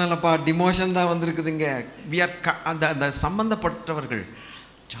ப்ரமோஷன் இல்லைப்பா, டிமோஷன் தான் வந்திருக்குதுங்க. வி ஆர் அந்த அந்த சம்மந்தப்பட்டவர்கள்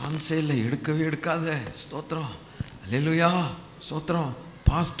சான்ஸே இல்லை, எடுக்கவே எடுக்காத. ஸ்தோத்திரம், அல்லேலூயா, ஸ்தோத்திரம்.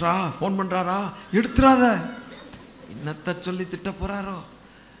 பாஸ்டரா ஃபோன் பண்ணுறாரா, எடுத்துறாத, என்னத்தை சொல்லி திட்ட போகிறாரோ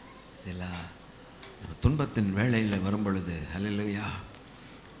இதெல்லாம். நம்ம துன்பத்தின் வேளையில் வரும் பொழுது அல்லேலூயா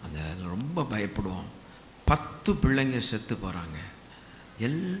அந்த ரொம்ப பயப்படுவோம். 10 பிள்ளைங்க செத்து போகிறாங்க,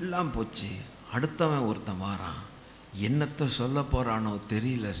 எல்லாம் போச்சு. அடுத்தவன் ஒருத்தன் வாரான், என்னத்தை சொல்ல போகிறானோ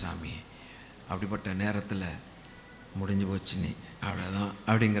தெரியல சாமி. அப்படிப்பட்ட நேரத்தில் முடிஞ்சு போச்சு நீ அவ்வளோதான்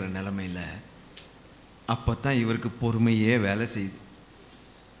அப்படிங்கிற நிலைமையில் அப்போ தான் இவருக்கு பொறுமையே வேலை செய்யுது.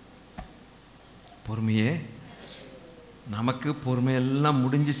 பொறுமையே, நமக்கு பொறுமையெல்லாம்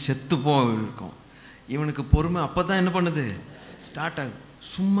முடிஞ்சு செத்து போயிருக்கும், இவனுக்கு பொறுமை அப்போ தான் என்ன பண்ணுது, ஸ்டார்ட் ஆகுது.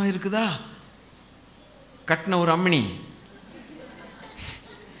 சும்மா இருக்குதா? கட்டின ஒரு அம்மினி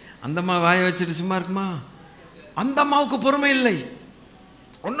அந்தம்மா வாயை வச்சுட்டு சும்மா இருக்குமா? அந்த அம்மாவுக்கு பொறுமை இல்லை,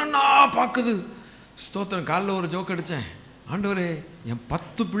 ஒன்றா பார்க்குது. ஸ்தோத்திரம். காலைல ஒரு ஜோக் அடித்தேன், ஆண்டவரே என்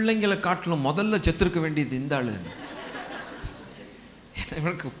 10 பிள்ளைங்களை காட்டிலும் முதல்ல செத்துருக்க வேண்டியது இந்த ஆள்.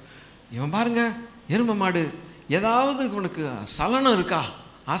 இவனுக்கு இவன் பாருங்க, எருமை மாடு, ஏதாவது இவனுக்கு சலனம் இருக்கா,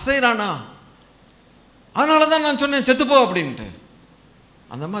 அசைறானா? அதனால தான் நான் சொன்னேன் செத்துப்போ அப்படின்ட்டு.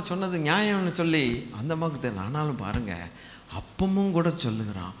 அந்த அம்மா சொன்னது நியாயம்னு சொல்லி அந்த அம்மாவுக்கு தெரியல. ஆனாலும் பாருங்க, அப்பமும் கூட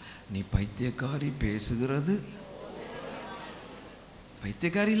சொல்லுகிறான், நீ பைத்தியக்காரி, பேசுகிறது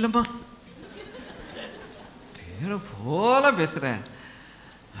பைத்தியக்காரி இல்லைம்மா, பேர போல பேசுகிறேன்.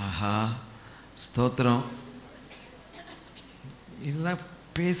 ஆஹா, ஸ்தோத்திரம். இல்லை,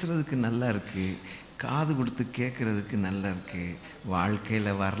 பேசுகிறதுக்கு நல்லா இருக்குது, காது கொடுத்து கேட்குறதுக்கு நல்லா இருக்குது,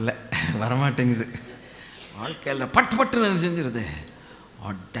 வாழ்க்கையில் வரமாட்டேங்குது. வாழ்க்கையில் பட்டு பட்டு செஞ்சிருது,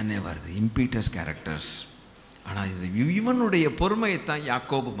 உடனே வருது இம்பீட்டஸ் கேரக்டர்ஸ். ஆனால் இது இவனுடைய பொறுமையைத்தான்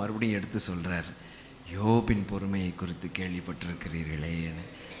யாக்கோபு மறுபடியும் எடுத்து சொல்கிறார். யோபின் பொறுமையை குறித்து கேள்விப்பட்டிருக்கிறீர்களே.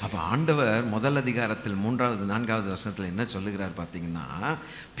 அப்போ ஆண்டவர் முதல் அதிகாரத்தில் 3வது 4வது வசனத்தில் என்ன சொல்லுகிறார் பார்த்தீங்கன்னா,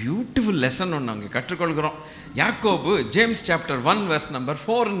 பியூட்டிஃபுல் லெசன் ஒன்று அங்கே கற்றுக்கொள்கிறோம். யாக்கோபு, ஜேம்ஸ் சாப்டர் 1 verse number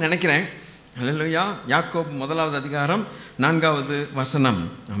 4 நினைக்கிறேன். அல்லேலூயா. யாக்கோபு 1வது அதிகாரம் 4வது வசனம்.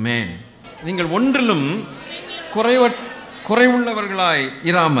 ஆமென். நீங்கள் ஒன்றிலும் குறைவுள்ளவர்களாய்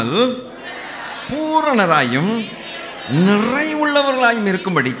இராமல் பூரணராயும் நிறைவுள்ளவர்களாயும்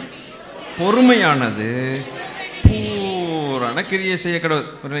இருக்கும்படி பொறுமையானது பூரண கிரியை செய்ய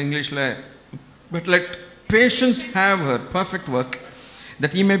கடவுள். இங்கிலீஷில், but let patience have her perfect work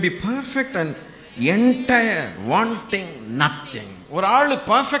that you may be perfect and entire wanting nothing. ஒரு ஆள்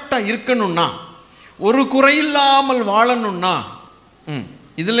பர்ஃபெக்டாக இருக்கணும்னா, ஒரு குறையில்லாமல் வாழணும்னா,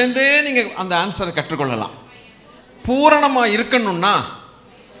 இதுலேருந்தே நீங்கள் அந்த ஆன்சரை கற்றுக்கொள்ளலாம். பூரணமாக இருக்கணும்னா,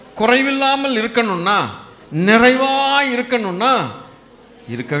 குறைவில்லாமல் இருக்கணும்னா, நிறைவாக இருக்கணும்னா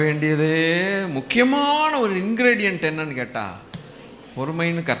இருக்க வேண்டியதே முக்கியமான ஒரு இன்க்ரீடியன்ட் என்னன்னு கேட்டால்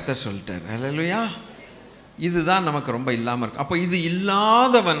பொறுமைன்னு கர்த்தர் சொல்லிட்டார். அல்லேலூயா. இதுதான் நமக்கு ரொம்ப இல்லாமல் இருக்கு. அப்போ இது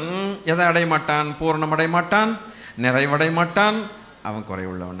இல்லாதவன் எதை அடைய மாட்டான்? பூரணம் அடைய மாட்டான், நிறைவடைய மாட்டான், அவன்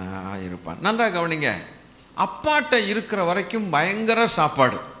குறைவுள்ளவனாக இருப்பான். நன்றாக கவனிங்க. அப்பாட்ட இருக்கிற வரைக்கும் பயங்கர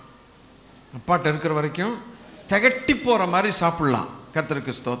சாப்பாடு, அப்பாட்ட இருக்கிற வரைக்கும் திகட்டி போகிற மாதிரி சாப்பிட்லாம்.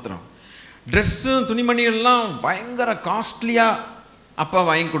 கர்த்தருக்கு ஸ்தோத்திரம். ட்ரெஸ்ஸு துணிமணிகள்லாம் பயங்கர காஸ்ட்லியாக அப்பா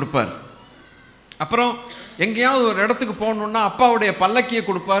வாங்கி கொடுப்பார். அப்புறம் எங்கேயாவது ஒரு இடத்துக்கு போகணுன்னா அப்பாவுடைய பல்லக்கியை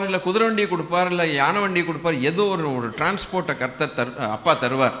கொடுப்பார், இல்லை குதிரை வண்டியை கொடுப்பார், இல்லை யானை வண்டியை கொடுப்பார். ஏதோ ஒரு டிரான்ஸ்போர்ட்டை கர்த்தர் அப்பா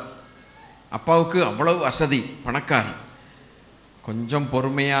தருவார். அப்பாவுக்கு அவ்வளவு வசதி, பணக்காரன். கொஞ்சம்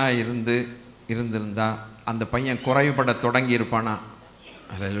பொறுமையாக இருந்திருந்தா அந்த பையன் குறைவுபட தொடங்கி இருப்பானா?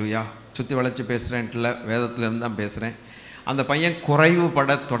 அல்லேலூயா. சுற்றி வளைச்சி பேசுகிறேன்ட்டுல, வேதத்திலேருந்து தான் பேசுகிறேன். அந்த பையன்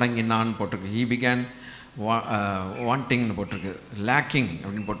குறைவுபட தொடங்கினான்னு போட்டிருக்கு. ஹீ பிகான் வாண்டிங்னு போட்டிருக்கு, லேக்கிங்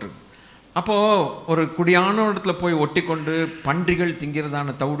அப்படின்னு போட்டிருக்கு. அப்போது ஒரு குடியான இடத்துல போய் ஒட்டி கொண்டு பன்றிகள்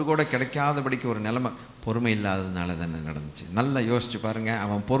திங்கிறதான தவிடு கூட கிடைக்காதபடிக்கு ஒரு நிலைமை பொறுமை இல்லாததுனால தானே நடந்துச்சு. நல்லா யோசிச்சு பாருங்கள்.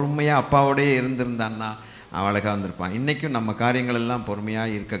 அவன் பொறுமையாக அப்பாவோடையே இருந்திருந்தான்னா அவன் அழகாக வந்திருப்பான். இன்றைக்கும் நம்ம காரியங்கள் எல்லாம்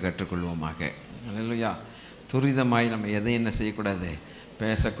பொறுமையாக இருக்க கற்றுக்கொள்வோமாக. அல்லேலூயா. துரிதமாய் நம்ம எதை என்ன செய்யக்கூடாது,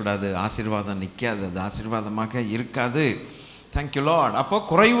 பேசக்கூடாது. ஆசீர்வாதம் நிற்காது, அது ஆசீர்வாதமாக இருக்காது. Thank you Lord. அப்போ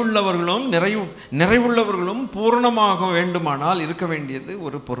குறைவுள்ளவர்களும் நிறைவுள்ளவர்களும் பூரணமாக வேண்டுமானால் இருக்க வேண்டியது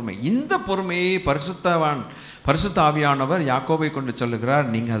ஒரு பொறுமை. இந்த பொறுமையை பரிசுத்த ஆவியானவர் யாக்கோபை கொண்டு சொல்லுகிறார்,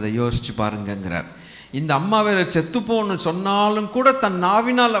 நீங்கள் அதை யோசிச்சு பாருங்கிறார். இந்த அம்மா வேற செத்துப்போன்னு சொன்னாலும் கூட தன்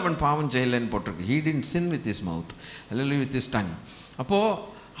நாவினால் அவன் பாவம் செய்யலைன்னு போட்டிருக்கு. he didn't sin with his mouth, hallelujah, with his tongue. அப்போது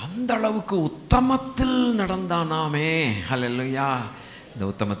அந்த அளவுக்கு உத்தமத்தில் நடந்தானாமே. ஹல்லேலூயா. இந்த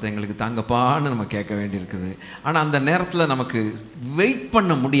உத்தமத்தை எங்களுக்கு தாங்கப்பான்னு நம்ம கேட்க வேண்டியிருக்குது. ஆனால் அந்த நேரத்தில் நமக்கு வெயிட்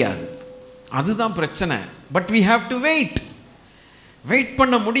பண்ண முடியாது, அதுதான் பிரச்சனை. But we have to wait. Wait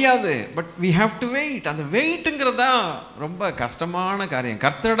பண்ண முடியாது, but we have to wait. அந்த வெயிட்டுங்கிறதா ரொம்ப கஷ்டமான காரியம்.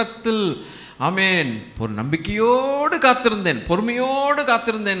 கர்த்தரிடத்தில் ஆமேன் ஒரு நம்பிக்கையோடு காத்திருந்தேன், பொறுமையோடு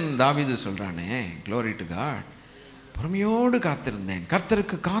காத்திருந்தேன் தாவீது சொல்கிறானே. Glory to God. பொறுமையோடு காத்திருந்தேன்.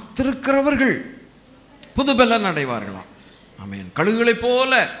 கர்த்தருக்கு காத்திருக்கிறவர்கள் புது பலன் அடைவார்களாம். ஆமேன். கழுகுகளைப்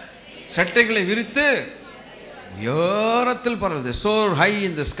போல சட்டைகளை விரித்து உயரத்தில் பறந்து, soar high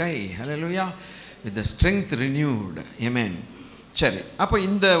in the sky, hallelujah, with the strength renewed. ஆமேன். சரி, அப்போ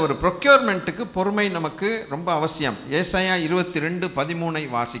இந்த ஒரு ப்ரொக்யூர்மெண்ட்டுக்கு பொறுமை நமக்கு ரொம்ப அவசியம். ஏசாயா 22:13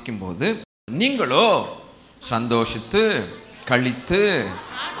 வாசிக்கும்போது, நீங்களோ சந்தோஷித்து களித்து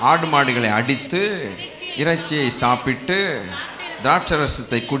ஆடு மாடுகளை அடித்து இறைச்சியை சாப்பிட்டு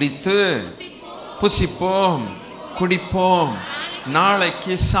திராட்சரசத்தை குடித்து புசிப்போம் குடிப்போம்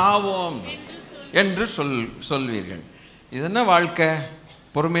நாளைக்கு சாவோம் என்று சொல்வீர்கள். இது என்ன வாழ்க்கை?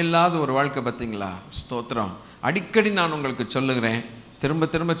 பொறுமையில்லாத ஒரு வாழ்க்கை. பார்த்தீங்களா? ஸ்தோத்திரம். அடிக்கடி நான் உங்களுக்கு சொல்லுகிறேன், திரும்ப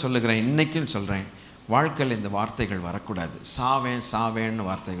திரும்ப சொல்லுகிறேன், இன்றைக்கும் சொல்கிறேன், வாழ்க்கையில் இந்த வார்த்தைகள் வரக்கூடாது. சாவேன்னு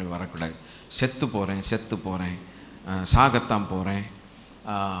வார்த்தைகள் வரக்கூடாது. செத்து போகிறேன், சாகத்தான் போகிறேன்,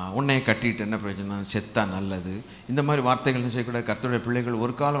 உன்னையை கட்டிட்டு என்ன பிரயோஜனம், செத்தா நல்லது, இந்த மாதிரி வார்த்தைகள் செய்யக்கூடாது. கர்த்தருடைய பிள்ளைகள்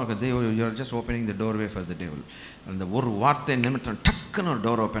ஒரு காலம் you are just opening the doorway for the table. அந்த ஒரு வார்த்தை நிமித்தம் டக்குன்னு ஒரு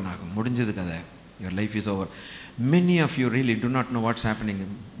டோர் ஓப்பன் ஆகும், முடிஞ்சது கதை. Your life is over. Many of you really to not know what's happening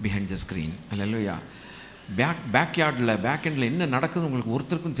behind the screen. அல்லேலூயா. பேக்யார்டில் பேக்கெண்டில் என்ன நடக்குதுன்னு உங்களுக்கு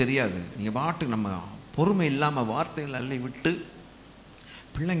ஒருத்தருக்கும் தெரியாது. நீங்கள் பாட்டுக்கு நம்ம பொறுமை இல்லாமல் வார்த்தைகள் அள்ளி விட்டு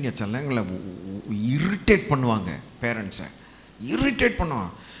பிள்ளைங்க சிலங்களை இரிட்டேட் பண்ணுவாங்க. பேரண்ட்ஸை இரிட்டேட்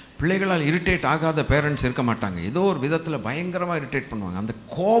பண்ணுவாங்க. பிள்ளைகளால் இரிட்டேட் ஆகாத பேரண்ட்ஸ் இருக்க மாட்டாங்க. ஏதோ ஒரு விதத்தில் பயங்கரமாக இரிட்டேட் பண்ணுவாங்க. அந்த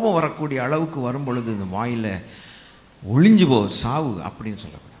கோபம் வரக்கூடிய அளவுக்கு வரும் பொழுது இந்த வாயில் ஒளிஞ்சு சாவு அப்படின்னு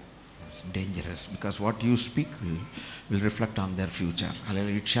சொல்லக்கூடாது. It's dangerous. Because what you speak will reflect on their future.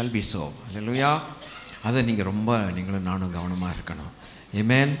 Hallelujah. It shall be so. அல்லேலூயா. அதை நீங்கள் ரொம்ப நீங்களும் நானும் கவனமாக இருக்கணும்.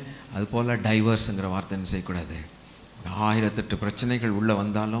 ஆமென். அதுபோல் டைவர்ஸுங்கிற வார்த்தை என்ன செய்யக்கூடாது. 1008 பிரச்சனைகள் உள்ளே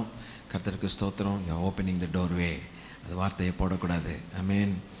வந்தாலும் கர்த்தருக்கு ஸ்தோத்திரம், யூ ஓப்பனிங் த டோர்வே, அது வார்த்தையை போடக்கூடாது.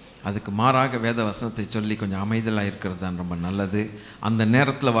 ஆமென். அதுக்கு மாறாக வேத வசனத்தை சொல்லி கொஞ்சம் அமைதலாக இருக்கிறது தான் ரொம்ப நல்லது. அந்த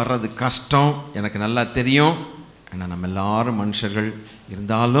நேரத்தில் வர்றது கஷ்டம், எனக்கு நல்லா தெரியும். ஆனால் நம்ம எல்லாரும் மனுஷர்கள்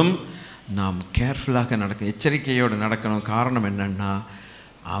இருந்தாலும் நாம் கேர்ஃபுல்லாக எச்சரிக்கையோடு நடக்கணும். காரணம் என்னென்னா,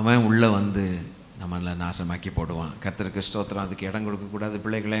 அவன் உள்ளே வந்து நம்மளை நாசமாக்கி போடுவான். கர்த்தருக்கு ஸ்தோத்திரம். அதுக்கு இடம் கொடுக்கக்கூடாது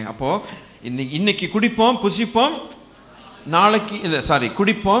பிள்ளைகளே. அப்போது இன்னைக்கு குடிப்போம் புசிப்போம், நாளைக்கு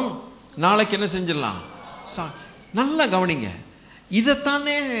குடிப்போம், நாளைக்கு என்ன செஞ்சிடலாம்? நல்லா கவனிங்க.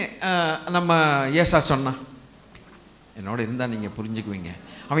 இதைத்தானே நம்ம ஏசா சொன்னான். என்னோட இருந்தால் நீங்கள் புரிஞ்சுக்குவீங்க.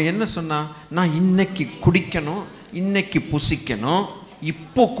 அவன் என்ன சொன்னான்? நான் இன்னைக்கு குடிக்கணும், இன்னைக்கு புசிக்கணும்,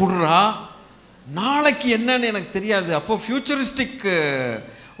 இப்போ குடுறா, நாளைக்கு என்னன்னு எனக்கு தெரியாது. அப்போ ஃபியூச்சரிஸ்டிக்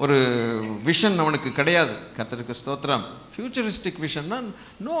ஒரு விஷன் அவனுக்கு கிடையாது. கர்த்தருக்கு ஸ்தோத்திரம். Futuristic விஷன்னா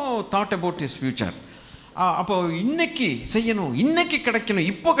no thought about his future. அப்போ இன்னைக்கு செய்யணும், இன்னைக்கு கிடைக்கணும்,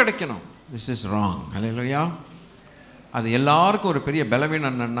 இப்போ கிடைக்கணும். This is wrong. ஹல்லேலூயா. அது எல்லாருக்கும் ஒரு பெரிய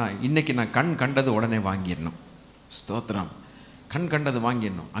பலவீனம் என்னன்னா, இன்னைக்கு நான் கண் கண்டது உடனே வாங்கிடணும். ஸ்தோத்திரம். கண் கண்டது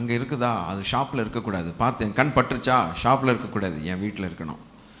வாங்கிடணும். அங்கே இருக்குதா, அது ஷாப்பில் இருக்கக்கூடாது. பார்த்தேன், கண் பட்டுருச்சா, ஷாப்பில் இருக்கக்கூடாது, என் வீட்டில் இருக்கணும்.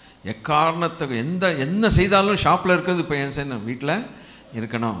 எக்காரணத்துக்கு என்ன செய்தாலும் ஷாப்பில் இருக்கிறது இப்போ என் செய்யணும், வீட்டில்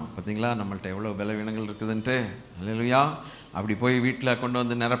இருக்கணும். பார்த்தீங்களா நம்மள்ட்ட எவ்வளோ பலவீனங்கள் இருக்குதுன்ட்டு. அல்லேலூயா. அப்படி போய் வீட்டில் கொண்டு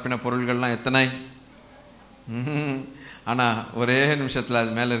வந்து நிரப்பின பொருள்கள்லாம் எத்தனை. ஆனால் ஒரே நிமிஷத்தில்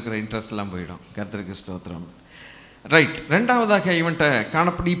அது மேலே இருக்கிற இன்ட்ரெஸ்ட்லாம் போயிடும். கர்த்தருக்கு ஸ்தோத்திரம். ரைட். ரெண்டாவதாக இவன்ட்ட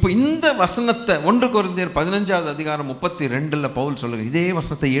காணப்படும். இப்போ இந்த வசனத்தை 1 கொரிந்தியர் 15:32 பவுல் சொல்லுங்க. இதே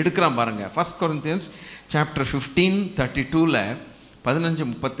வசனத்தை எடுக்கிறான் பாருங்க. 1 Corinthians chapter 15:32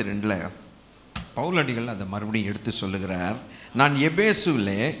 15:32 பவுலடிகள் அதை மறுபடியும் எடுத்து சொல்லுகிறார். நான்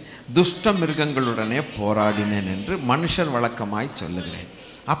எபேசுவிலே துஷ்ட மிருகங்களுடனே போராடினேன் என்று மனுஷர் வழக்கமாய் சொல்லுகிறேன்.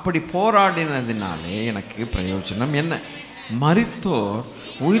 அப்படி போராடினதினாலே எனக்கு பிரயோஜனம் என்ன? மரித்தோர்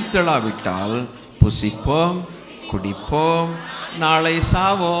உயிர்த்தெழாவிட்டால் புசிப்போம், குடிப்போம், நாளை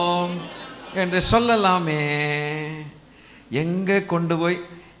சாவோம் என்று சொல்லலாமே. எங்கே கொண்டு போய்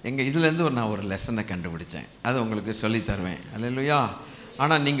இதுலேருந்து நான் ஒரு லெசனை கண்டுபிடிச்சேன். அதை உங்களுக்கு சொல்லி தருவேன். அல்லேலூயா.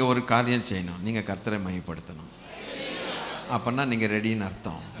 ஆனால் நீங்கள் ஒரு காரியம் செய்யணும். நீங்கள் கர்த்தரை மையப்படுத்தணும். அப்போன்னா நீங்கள் ரெடின்னு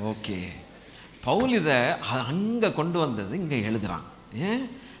அர்த்தம். ஓகே. பவுல் இதை அங்கே கொண்டு வந்தது இங்கே எழுதுகிறான்.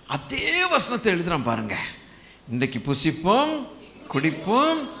 அதே வசனத்தை எழுதுகிறான் பாருங்க. இன்றைக்கு புசிப்போம்,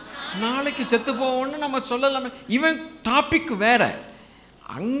 குடிப்போம், நாளைக்கு செத்து போவோம்னு நம்ம சொல்லலாமே. இவன் டாபிக் வேற.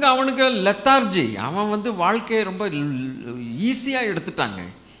 அங்கே அவனுக்கு லெத்தார்ஜி. அவன் வாழ்க்கையை ரொம்ப ஈஸியாக எடுத்துட்டாங்க.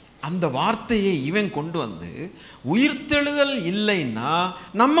 அந்த வார்த்தையை இவன் கொண்டு வந்து உயிர்த்தெழுதல் இல்லைன்னா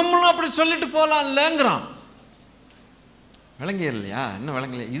நம்மளும் அப்படி சொல்லிட்டு போகலாம்லங்கிறான். விளங்கிய இல்லையா? இன்னும்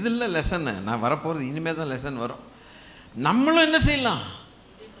விளங்கலையா? இது இல்லை லெசன்னு. நான் வரப்போகிறது இனிமேல் தான் லெசன் வரும். நம்மளும் என்ன செய்யலாம்?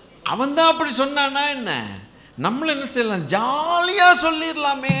 அவன் தான் அப்படி சொன்னானா என்ன, நம்மளும் என்ன செய்யலாம்? ஜாலியாக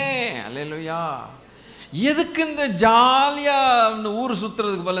சொல்லிடலாமே. அல்லேலூயா. எதுக்கு இந்த ஜாலியாக இந்த ஊர்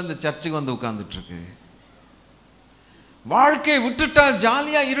சுற்றுறதுக்கு போல இந்த சர்ச்சுக்கு வந்து உட்காந்துட்ருக்கு? வாழ்க்கையை விட்டுட்டா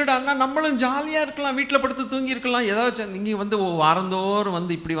ஜாலியாக இருடான்னா நம்மளும் ஜாலியாக இருக்கலாம். வீட்டில் படுத்து தூங்கி இருக்கலாம். ஏதாச்சும் இங்கே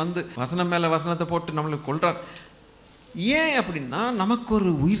வாரந்தோறும் இப்படி வசனம் மேலே வசனத்தை போட்டு நம்மளுக்கு கொள்றார். ஏன் அப்படின்னா நமக்கு ஒரு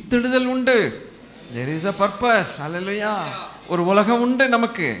உயிர்த்தெழுதல் உண்டு. there is a purpose. அல்லேலூயா. ஒரு உலகம் உண்டு,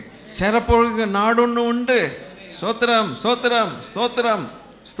 நமக்கு சேரப்போகிற நாடு ஒன்று உண்டு. ஸ்தோத்திரம், ஸ்தோத்திரம், ஸ்தோத்திரம்,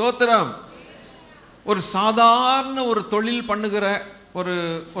 ஸ்தோத்திரம். ஒரு சாதாரண ஒரு தொழில் பண்ணுகிற ஒரு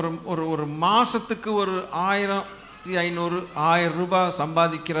ஒரு ஒரு மாதத்துக்கு ஒரு 1500 1000 ரூபாய்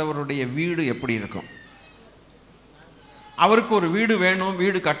சம்பாதிக்கிறவருடைய வீடு எப்படி இருக்கும்? அவருக்கு ஒரு வீடு வேணும்,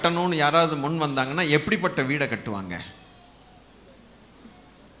 வீடு கட்டணும்னு யாராவது முன் வந்தாங்கன்னா எப்படிப்பட்ட வீடை கட்டுவாங்க?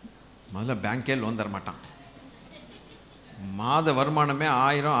 முதல்ல பேங்கே லோன் தர மாட்டான். மாத வருமானமே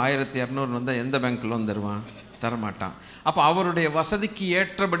 1000 1200 வந்தால் எந்த பேங்க் லோன் தருவான்? தரமாட்டான். அப்போ அவருடைய வசதிக்கு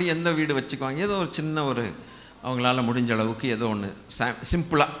ஏற்றபடி எந்த வீடு வச்சுக்குவாங்க? ஏதோ ஒரு சின்ன ஒரு அவங்களால முடிஞ்ச அளவுக்கு ஏதோ ஒன்று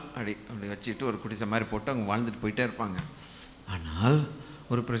சிம்பிளாக அப்படி வச்சுட்டு ஒரு குடிசை மாதிரி போட்டு அவங்க வாழ்ந்துட்டு போயிட்டே இருப்பாங்க. ஆனால்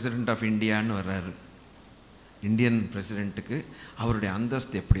ஒரு பிரசிடெண்ட் ஆஃப் இந்தியான்னு வர்றாரு. இந்தியன் பிரசிடெண்ட்டுக்கு அவருடைய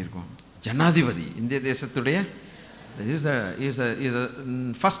அந்தஸ்து எப்படி இருக்கும்? ஜனாதிபதி, இந்திய தேசத்துடைய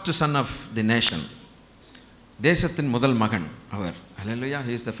first son of the nation. தேசத்தின் முதல் மகன் அவர். அல்லேலூயா.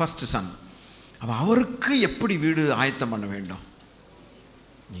 He is the first Sun. அப்போ அவருக்கு எப்படி வீடு ஆயத்தம் பண்ண வேண்டும்?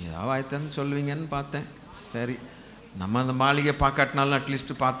 நீங்கள் ஏதாவது ஆயத்தம்னு சொல்லுவீங்கன்னு பார்த்தேன். சரி, நம்ம அந்த மாளிகை பார்க்காட்டினாலும்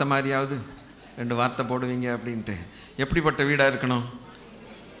அட்லீஸ்ட் பார்த்த மாதிரியாவது 2 வார்த்தை போடுவீங்க அப்படின்ட்டு. எப்படிப்பட்ட வீடாக இருக்கணும்?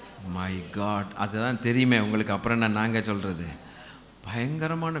 மை காட், அதுதான் தெரியுமே உங்களுக்கு. அப்புறம் நாங்கள் சொல்கிறது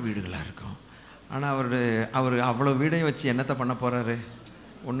பயங்கரமான வீடுகளாக இருக்கும். ஆனால் அவர் அவ்வளோ வீடையும் வச்சு என்னத்தை பண்ண போகிறாரு?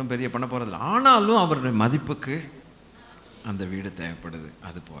 ஒன்றும் பெரிய பண்ண போகிறதில்ல. ஆனாலும் அவருடைய மதிப்புக்கு அந்த வீடு தேவைப்படுது.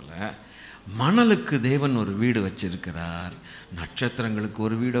 அதுபோல் மணலுக்கு தேவன் ஒரு வீடு வச்சிருக்கிறார், நட்சத்திரங்களுக்கு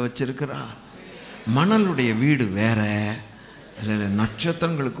ஒரு வீடு வச்சிருக்கிறார். மணலுடைய வீடு வேற, இல்லை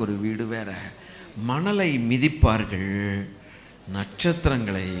நட்சத்திரங்களுக்கு ஒரு வீடு வேற. மணலை மிதிப்பார்கள்,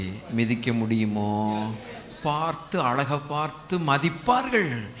 நட்சத்திரங்களை மிதிக்க முடியுமோ? பார்த்து அழக பார்த்து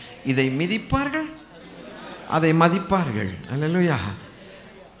மதிப்பார்கள். இதை மிதிப்பார்கள், அதை மதிப்பார்கள். அல்லேலூயா.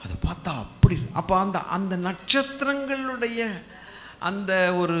 அதை பார்த்தா அப்படி. அப்போ அந்த நட்சத்திரங்களுடைய அந்த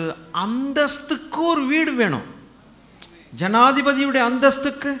ஒரு அந்தஸ்துக்கு ஒரு வீடு வேணும். ஜனாதிபதியுடைய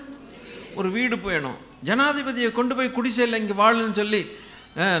அந்தஸ்துக்கு ஒரு வீடு வேணும். ஜனாதிபதியை கொண்டு போய் குடிசையில் இங்கே வாழுன்னு சொல்லி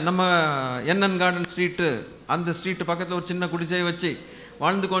நம்ம என்என் கார்டன் ஸ்ட்ரீட்டு, அந்த ஸ்ட்ரீட்டு பக்கத்தில் ஒரு சின்ன குடிசையை வச்சு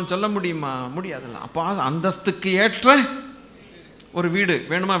வாழ்ந்துக்கோன்னு சொல்ல முடியுமா? முடியாதுல்ல. அப்போ அந்தஸ்துக்கு ஏற்ற ஒரு வீடு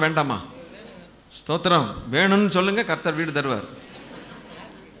வேணுமா வேண்டாமா? ஸ்தோத்திரம். வேணும்னு சொல்லுங்க, கர்த்தர் வீடு தருவார்.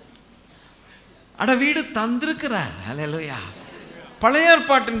 அட வீடு தந்திருக்கிறார். ஹல்லேலூயா. பழைய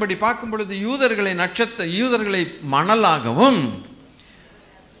ஏற்பாட்டின்படி பார்க்கும் பொழுது யூதர்களை மணலாகவும்,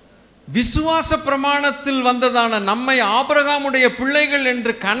 விசுவாச பிரமாணத்தில் வந்ததான நம்மை ஆபிரகாமுடைய பிள்ளைகள்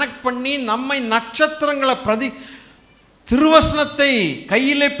என்று கனெக்ட் பண்ணி நம்மை நட்சத்திரங்களை திருவசனத்தை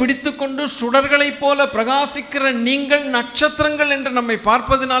கையிலே பிடித்து கொண்டு சுடர்களைப் போல பிரகாசிக்கிற நீங்கள் நட்சத்திரங்கள் என்று நம்மை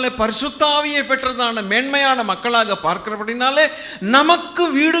பார்ப்பதினாலே, பரிசுத்த ஆவியை பெற்றதான மேன்மையான மக்களாக பார்க்கிறபடினாலே, நமக்கு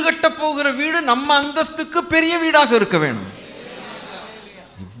வீடு கட்டப் போகிற வீடு நம்ம அந்தஸ்துக்கு பெரிய வீடாக இருக்க வேணும்.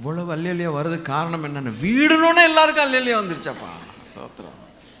 இவ்வளவு அல்லேலூயா வருது. காரணம் என்னன்னு, வீடுனோன்னு எல்லாருக்கும் அல்லேலூயா வந்துருச்சாப்பா. ஸ்தோத்திரம்.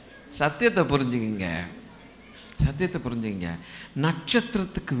 சத்தியத்தை புரிஞ்சுக்கிங்க, சத்தியத்தை புரிஞ்சுங்க.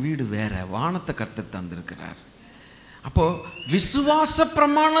 நட்சத்திரத்துக்கு வீடு வேற, வானத்தை கர்த்தர் தந்திருக்கிறார். அப்போ விசுவாச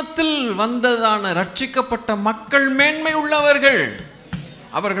பிரமாணத்தில் வந்ததான ரட்சிக்கப்பட்ட மக்கள் மேன்மை உள்ளவர்கள்.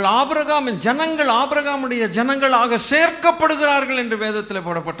 அவர்கள் ஆபிரகாமுடைய ஜனங்களாக சேர்க்கப்படுகிறார்கள் என்று வேதத்தில்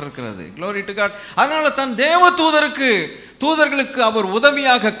போடப்பட்டிருக்கிறது. Glory to God. அதனால தான் தூதர்களுக்கு அவர்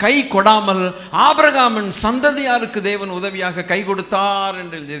உதவியாக கை கொடாமல் ஆபிரகாமின் சந்ததியாருக்கு தேவன் உதவியாக கை கொடுத்தார்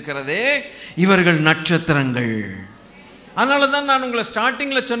என்று எழுதியிருக்கிறதே. இவர்கள் நட்சத்திரங்கள். அதனால தான் நான் உங்களை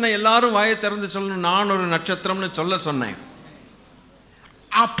ஸ்டார்டிங்கில் சொன்னேன், எல்லாரும் வாயை திறந்து சொல்லணும், நான் ஒரு நட்சத்திரம்னு சொன்னேன்.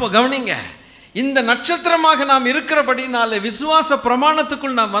 அப்போ கவனிங்க, இந்த நட்சத்திரமாக நாம் இருக்கிறபடினாலே, விசுவாச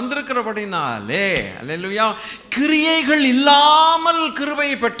பிரமாணத்துக்குள் நாம் வந்திருக்கிறபடினாலே, அல்லேலூயா, கிரியைகள் இல்லாமல்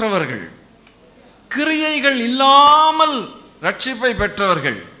கிருபையை பெற்றவர்கள், கிரியைகள் இல்லாமல் ரட்சிப்பை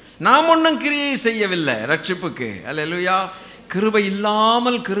பெற்றவர்கள். நாம் ஒன்றும் கிரியை செய்யவில்லை ரட்சிப்புக்கு. அல்லேலூயா. கிருபை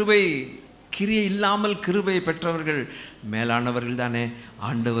இல்லாமல் கிருபையை பெற்றவர்கள் மேலானவர்கள் தானே.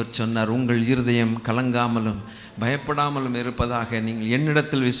 ஆண்டவர் சொன்னார், உங்கள் இருதயம் கலங்காமலும் பயப்படாமலும் இருப்பதாக நீங்கள்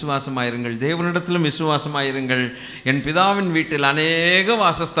என்னிடத்தில் விசுவாசமாயிருங்கள், தேவனிடத்திலும் விசுவாசமாயிருங்கள். என் பிதாவின் வீட்டில் அநேக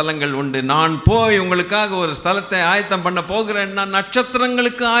வாசஸ்தலங்கள் உண்டு. நான் போய் உங்களுக்காக ஒரு ஸ்தலத்தை ஆயத்தம் பண்ண போகிறேன்னா,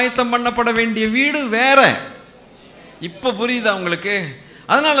 நட்சத்திரங்களுக்கு ஆயத்தம் பண்ணப்பட வேண்டிய வீடு வேற. இப்போ புரியுதா உங்களுக்கு?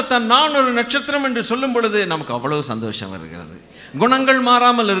 அதனால தான் நான் ஒரு நட்சத்திரம் என்று சொல்லும் பொழுது நமக்கு அவ்வளவு சந்தோஷம் வருகிறது. குணங்கள்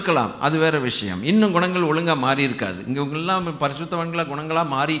மாறாமல் இருக்கலாம், அது வேற விஷயம். இன்னும் குணங்கள் ஒழுங்காக மாறி இருக்காது. இங்கெல்லாம் பரிசுத்தவன்களாக குணங்களாக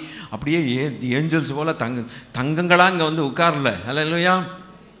மாறி அப்படியே ஏஞ்சல்ஸ் போல தங்கங்களாக இங்கே வந்து உட்காரல. அல்லேலூயா.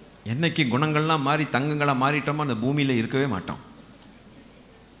 என்னைக்கு குணங்கள்லாம் மாறி தங்கங்களாக மாறிட்டோமோ அந்த பூமியில் இருக்கவே மாட்டோம்.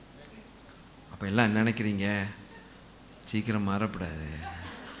 அப்போ எல்லாம் என்ன நினைக்கிறீங்க? சீக்கிரம் மாறப்படாது,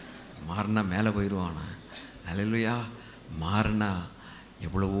 மாறினா மேலே போயிடுவானா? அல்லேலூயா. மாறினா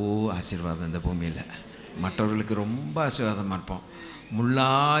எவ்வளவோ ஆசீர்வாதம் இந்த பூமியில். மற்றவர்களுக்கு ரொம்ப ஆசீர்வாதமாக இருப்போம்.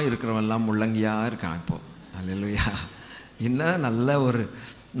 முள்ளாக இருக்கிறவெல்லாம் முள்ளங்கியாக இருக்கான் இப்போது. அல்லேலூயா. இன்னும்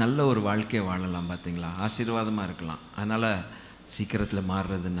நல்ல ஒரு வாழ்க்கையை வாழலாம். பார்த்தீங்களா? ஆசீர்வாதமாக இருக்கலாம். அதனால் சீக்கிரத்தில்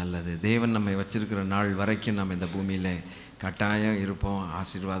மாறுறது நல்லது. தேவன் நம்மை வச்சிருக்கிற நாள் வரைக்கும் நம்ம இந்த பூமியில் கட்டாயம் இருப்போம்,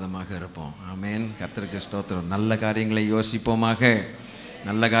 ஆசீர்வாதமாக இருப்போம். ஆமென். கர்த்தருக்கு ஸ்தோத்திரம். நல்ல காரியங்களை யோசிப்போமாக,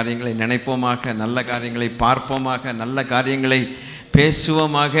 நல்ல காரியங்களை நினைப்போமாக, நல்ல காரியங்களை பார்ப்போமாக, நல்ல காரியங்களை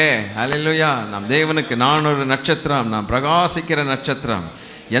பேசுவோமாக. அல்லேலூயா. நாம் தேவனுக்கு நான் ஒரு நட்சத்திரம், நாம் பிரகாசிக்கிற நட்சத்திரம்.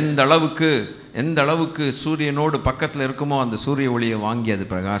 எந்த அளவுக்கு சூரியனோடு பக்கத்தில் இருக்குமோ அந்த சூரிய ஒளியை வாங்கி அது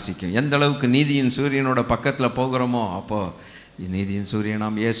பிரகாசிக்கும். எந்த அளவுக்கு நீதியின் சூரியனோட பக்கத்தில் போகிறோமோ, அப்போது நீதியின் சூரியன்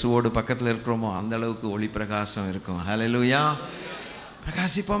நாம் இயேசுவோடு பக்கத்தில் இருக்கிறோமோ அந்த அளவுக்கு ஒளி பிரகாசம் இருக்கும். அல்லேலூயா.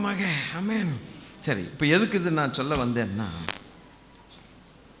 பிரகாசிப்போமாக. ஆமென். சரி, இப்போ எதுக்கு இது நான் சொல்ல வந்தேன்னா,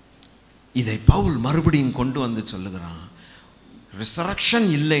 இதை பவுல் மறுபடியும் கொண்டு வந்து சொல்லுகிறான். ரிசரக்ஷன்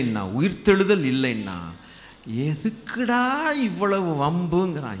இல்லைன்னா, உயிர்த்தெழுதல் இல்லைன்னா எதுக்குடா இவ்வளவு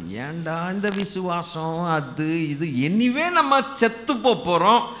வம்புங்கிறான். ஏண்டா இந்த விசுவாசம் அது இது, எனிவே நம்ம செத்து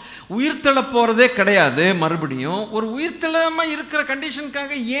போகிறோம், உயிர்த்தெழ போகிறதே கிடையாது. மறுபடியும் ஒரு உயிர்த்தெழாமல் இருக்கிற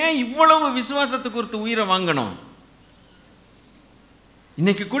கண்டிஷனுக்காக ஏன் இவ்வளவு விசுவாசத்தை குறித்து உயிரை வாங்கணும்?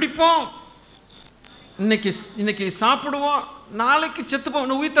 இன்னைக்கு குடிப்போம், இன்னைக்கு சாப்பிடுவோம், நாளைக்கு செத்து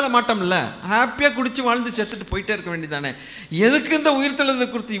போவோம். உயிர்த்தெழ மாட்டோம்ல, ஹாப்பியாக குடித்து வாழ்ந்து செத்துட்டு போயிட்டே இருக்க வேண்டியதானே. எதுக்கு இந்த உயிர்த்தெழுதை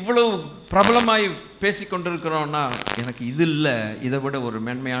குறித்து இவ்வளவு பிரபலமாய் பேசி கொண்டிருக்கிறோன்னா, எனக்கு இது இல்லை, இதை விட ஒரு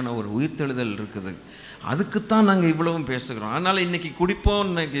மேன்மையான ஒரு உயிர்த்தெழுதல் இருக்குது. அதுக்குத்தான் நாங்கள் இவ்வளவும் பேசுகிறோம். அதனால் இன்றைக்கி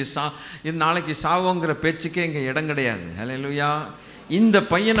குடிப்போம், நாளைக்கு சாவோங்கிற பேச்சுக்கே இங்கே இடம் கிடையாது. அல்லேலூயா. இந்த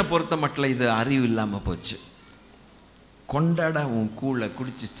பையனை பொறுத்த மட்டும் இது அறிவு இல்லாமல் போச்சு. கொண்டாட உன் கூழ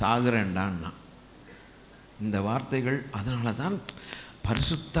குடித்து சாகுறேன்டான்னா இந்த வார்த்தைகள். அதனால தான்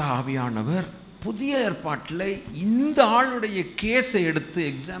பரிசுத்த ஆவியானவர் புதிய ஏற்பாட்டில் இந்த ஆளுடைய கேஸை எடுத்து,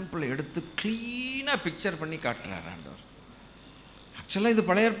 எக்ஸாம்பிளை எடுத்து க்ளீனாக பிக்சர் பண்ணி காட்டுறார் ஆண்டவர். ஆக்சுவலாக இது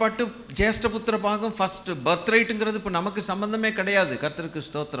பழைய ஏற்பாட்டு ஜேஷ்டபுத்திர பாகம், ஃபஸ்ட்டு பர்த் ரைட்டுங்கிறது இப்போ நமக்கு சம்மந்தமே கிடையாது. கர்த்தருக்கு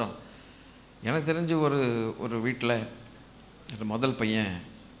ஸ்தோத்திரம். எனக்கு தெரிஞ்சு ஒரு வீட்டில் முதல் பையன்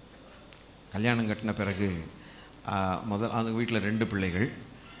கல்யாணம் கட்டின பிறகு அந்த வீட்டில் 2 பிள்ளைகள்.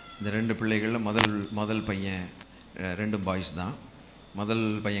 இந்த 2 பிள்ளைகளில் முதல் பையன், 2 பாய்ஸ் தான். முதல்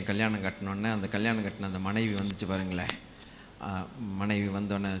பையன் கல்யாணம் கட்டினோடனே அந்த கல்யாணம் கட்டின அந்த மனைவி வந்துச்சு பாருங்களேன். மனைவி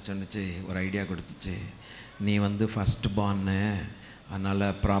வந்தோடனே சொன்னிச்சு, ஒரு ஐடியா கொடுத்துச்சு, நீ ஃபஸ்ட் பார்ன்னு, அதனால்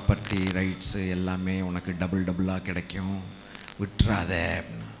ப்ராப்பர்ட்டி ரைட்ஸு எல்லாமே உனக்கு டபுளாக கிடைக்கும், விட்டுறாத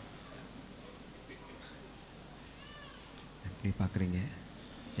அப்படின்னு. எப்படி பார்க்குறீங்க?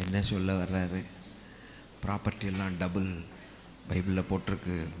 என்ன சொல்ல வர்றாரு? ப்ராப்பர்ட்டி எல்லாம் டபுள், பைபிளில்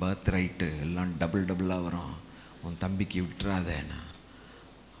போட்டிருக்கு, பர்த் ரைட்டு எல்லாம் டபுளாக வரும், உன் தம்பிக்கு விட்டுறாதேண்ணா.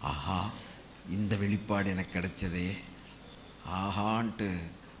 ஆஹா, இந்த வெளிப்பாடு எனக்கு கிடைச்சதே, ஆஹான்ட்டு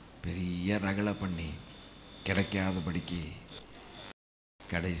பெரிய ரகலை பண்ணி கிடைக்காதபடிக்கு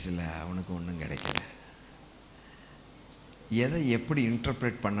கடைசியில் அவனுக்கு ஒன்றும் கிடைக்கல. எதை எப்படி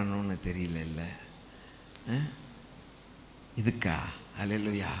இன்டர்பிரேட் பண்ணணும்னு தெரியல. இல்லை இதுக்கா?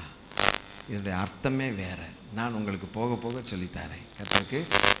 அல்லேலூயா. இதனுடைய அர்த்தமே வேறு. நான் உங்களுக்கு போக போக சொல்லித்தரேன். கர்த்தருக்கு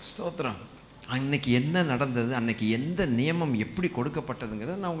ஸ்தோத்திரம். அன்னைக்கு என்ன நடந்தது, அன்னைக்கு எந்த நியமம் எப்படி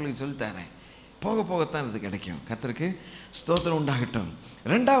கொடுக்கப்பட்டதுங்கிறத நான் உங்களுக்கு சொல்லித்தரேன். போக போகத்தான் இது கிடைக்கும். கர்த்தருக்கு ஸ்தோத்திரம் உண்டாகட்டும்.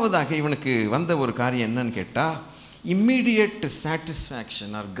 2வதாக இவனுக்கு வந்த ஒரு காரியம் என்னன்னு கேட்டால், இம்மீடியட்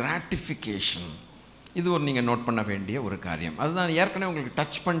சாட்டிஸ்ஃபேக்ஷன் ஆர் கிராட்டிஃபிகேஷன். இது ஒரு நீங்கள் நோட் பண்ண வேண்டிய ஒரு காரியம். அதுதான் ஏற்கனவே உங்களுக்கு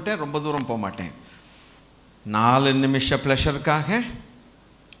டச் பண்ணிட்டேன், ரொம்ப தூரம் போக மாட்டேன். 4 நிமிஷ ப்ளஷருக்காக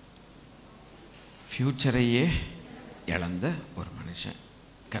ஃப்யூச்சரையே இழந்த ஒரு மனுஷன்.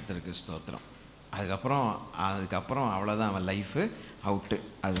 கர்த்தருக்கு ஸ்தோத்திரம். அதுக்கப்புறம் அவ்வளோதான், அவன் லைஃபு அவுட்டு.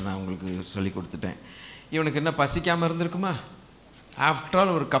 அது நான் உங்களுக்கு சொல்லி கொடுத்துட்டேன். இவனுக்கு என்ன பசிக்காமல் இருந்திருக்குமா? ஆஃப்டர்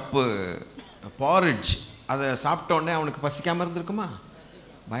ஆல் ஒரு கப்பு பாரிட்ஜ் அதை சாப்பிட்டோடனே அவனுக்கு பசிக்காமல் இருந்திருக்குமா?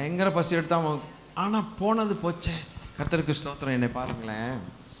 பயங்கர பசி எடுத்தான் அவன். ஆனால் போனது போச்சே. கர்த்தருக்கு ஸ்தோத்திரம். என்னை பாருங்களேன்,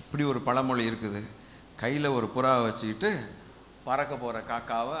 இப்படி ஒரு பழமொழி இருக்குது, கையில் ஒரு புறாவை வச்சுக்கிட்டு பறக்க போகிற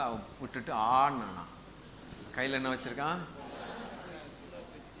காக்காவை அவன் விட்டுட்டு ஆனானா. கையில் என்ன வச்சுருக்கான்?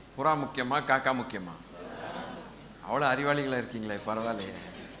 புறா முக்கியமா காக்கா முக்கியமா? அவ்வளோ அறிவாளிகளாக இருக்கீங்களே, பரவாயில்லையே.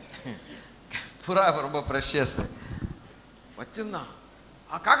 புறா ரொம்ப ப்ரெஷியஸ் வச்சுருந்தான்.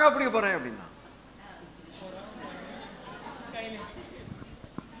 காக்கா பிடிக்க போகிறேன் அப்படின்னா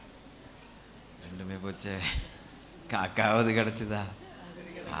ரெண்டுமே போச்சே. காக்காவது கிடச்சிதா?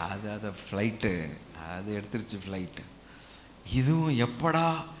 அது ஃப்ளைட்டு அது எடுத்துருச்சு ஃப்ளைட்டு. இதுவும் எப்படா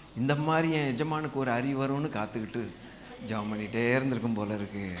இந்த மாதிரி என் எஜமானுக்கு ஒரு அறிவு வரும்னு காத்துக்கிட்டு ஜாம் பண்ணிகிட்டே இருந்திருக்கும் போல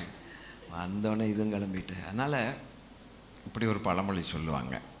இருக்கு. வந்தோடனே இதுவும் கிளம்பிட்டு. அதனால் இப்படி ஒரு பழமொழி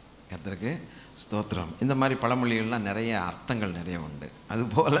சொல்லுவாங்க. கர்த்தருக்கு ஸ்தோத்திரம். இந்த மாதிரி பழமொழிகள்லாம் நிறைய அர்த்தங்கள் நிறைய உண்டு.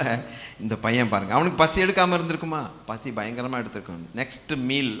 அதுபோல் இந்த பையன் பாருங்கள், அவனுக்கு பசி எடுக்காமல் இருந்திருக்குமா? பசி பயங்கரமாக எடுத்திருக்கும். நெக்ஸ்ட்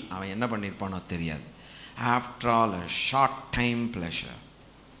மீல் அவன் என்ன பண்ணியிருப்பானோ தெரியாது. After all a short time pleasure,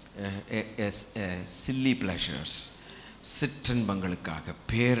 chilli pleasures, சிற்றின்பங்களுக்காக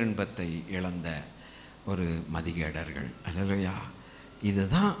பேரின்பத்தை இழந்த ஒரு மதிகேடர்கள். அல்லேலூயா.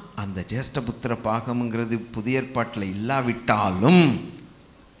 இதுதான் அந்த ஜேஷ்டபுத்திர பாகம்ங்கிறது புதிய ஏற்பாட்டில் இல்லாவிட்டாலும்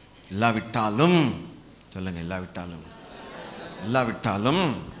சொல்லுங்கள், இல்லாவிட்டாலும்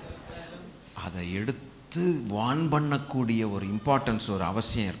அதை எடுத்து வான் பண்ணக்கூடிய ஒரு இம்பார்ட்டன்ஸ், ஒரு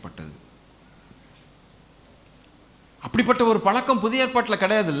அவசியம் ஏற்பட்டது. அப்படிப்பட்ட ஒரு பழக்கம் புதிய ஏற்பாட்டில்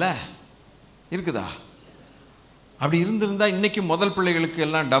கிடையாதுல்ல? இருக்குதா? அப்படி இருந்திருந்தால் இன்றைக்கி முதல் பிள்ளைகளுக்கு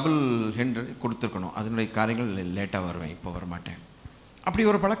எல்லாம் டபுள் ஹெண்ட் கொடுத்துருக்கணும். அதனுடைய காரியங்கள் லேட்டாக வருவேன், இப்போ வரமாட்டேன். அப்படி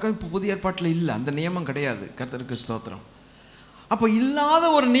ஒரு பழக்கம் இப்போ புதிய ஏற்பாட்டில் இல்லை. அந்த நியமம் கிடையாது. கர்த்தருக்கு ஸ்தோத்திரம். அப்போ இல்லாத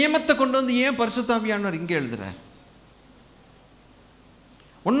ஒரு நியமத்தை கொண்டு வந்து ஏன் பரிசுத்த ஆவியானவர் இங்கே எழுதுறார்?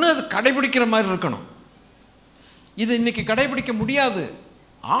 ஒன்று அது கடைபிடிக்கிற மாதிரி இருக்கணும். இது இன்னைக்கு கடைபிடிக்க முடியாது.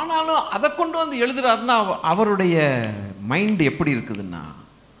 ஆனாலும் அதை கொண்டு வந்து எழுதுறாருன்னா அவருடைய மைண்ட் எப்படி இருக்குதுன்னா,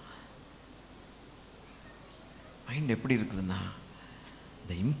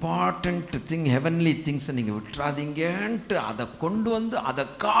 த இம்பார்ட்டண்ட் திங், ஹெவன்லி திங்ஸை நீங்கள் விட்டுறாதீங்கன்ட்டு அதை கொண்டு வந்து அதை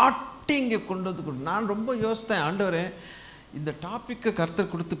காட்டி இங்கே கொண்டு வந்து. நான் ரொம்ப யோசித்தேன், ஆண்டவரே இந்த டாப்பிக்கை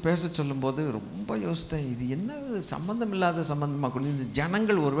கர்த்தர் கொடுத்து பேச சொல்லும்போது ரொம்ப யோசித்தேன், இது என்ன சம்மந்தம் இல்லாத சம்மந்தமாக கொண்டு இந்த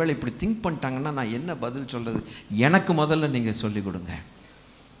ஜனங்கள் ஒருவேளை இப்படி திங்க் பண்ணிட்டாங்கன்னா நான் என்ன பதில் சொல்கிறது? எனக்கு முதல்ல நீங்கள் சொல்லிக் கொடுங்க.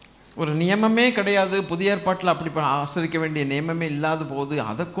 ஒரு நியமமே கிடையாது புதிய ஏற்பாட்டில், அப்படி ஆசரிக்க வேண்டிய நியமமே இல்லாத போது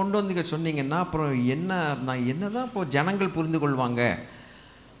அதை கொண்டு வந்து இங்கே சொன்னீங்கன்னா அப்புறம் நான் என்ன தான் இப்போ ஜனங்கள் புரிந்து கொள்வாங்க?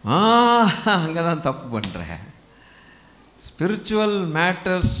 அங்கே தான் தப்பு பண்ணுறேன். Spiritual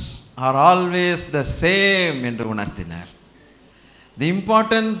matters are always the same என்று உணர்த்தினார். The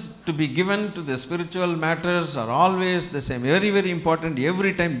importance to be given to the spiritual matters are always the same. Very, very important.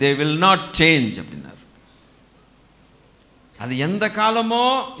 Every time they will not change. அப்படின்னார். அது எந்த காலமோ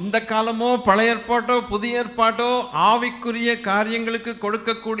இந்த காலமோ பழைய ஏற்பாட்டோ புதிய ஏற்பாட்டோ ஆவிக்குரிய காரியங்களுக்கு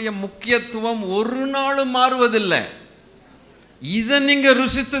கொடுக்கக்கூடிய முக்கியத்துவம் ஒரு நாளும் மாறுவதில்லை. இதை நீங்கள்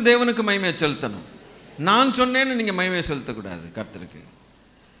ருசித்து தேவனுக்கு மகிமையை செலுத்தணும். நான் சொன்னேன்னு நீங்கள் மகிமையை செலுத்தக்கூடாது. கர்த்தருக்கு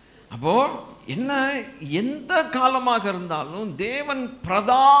அப்போ என்ன, எந்த காலமாக இருந்தாலும் தேவன்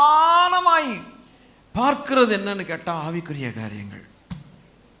பிரதானமாய் பார்க்கிறது என்னன்னு கேட்டால் ஆவிக்குரிய காரியங்கள்.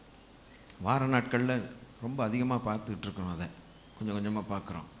 வார நாட்களில் ரொம்ப அதிகமாக பார்த்துக்கிட்டு இருக்கிறோம், அதை கொஞ்சம் கொஞ்சமாக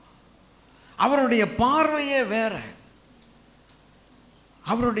பார்க்குறோம். அவருடைய பார்வையே வேற.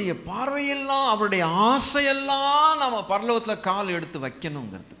 அவருடைய பார்வையெல்லாம், அவருடைய ஆசையெல்லாம் நம்ம பரலோகத்தில் கால் எடுத்து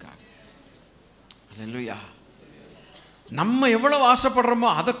வைக்கணுங்கிறதுக்காக. அல்லேலூயா. நம்ம எவ்வளவு ஆசைப்படுறோமோ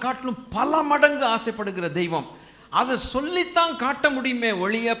அதை காட்டிலும் பல மடங்கு ஆசைப்படுகிற தெய்வம். அதை சொல்லித்தான் காட்ட முடியுமே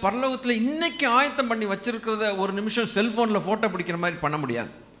ஒழிய, பரலோகத்தில் இன்னைக்கு ஆயத்தம் பண்ணி வச்சிருக்கிறத ஒரு நிமிஷம் செல்ஃபோனில் ஃபோட்டோ பிடிக்கிற மாதிரி பண்ண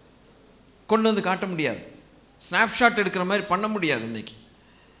முடியாது, கொண்டு வந்து காட்ட முடியாது, ஸ்னாப்ஷாட் எடுக்கிற மாதிரி பண்ண முடியாது. இன்னைக்கு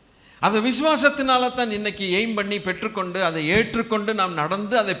அதை விசுவாசத்தினால தான் இன்னைக்கு எய்ம் பண்ணி பெற்றுக்கொண்டு, அதை ஏற்றுக்கொண்டு நாம்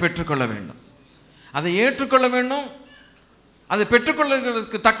நடந்து அதை பெற்றுக்கொள்ள வேண்டும். அதை ஏற்றுக்கொள்ள வேண்டும், அதை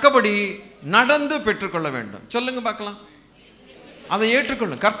பெற்றுக்கொள்ளுகிறதுக்கு தக்கபடி நடந்து பெற்றுக்கொள்ள வேண்டும். சொல்லுங்க பார்க்கலாம். அதை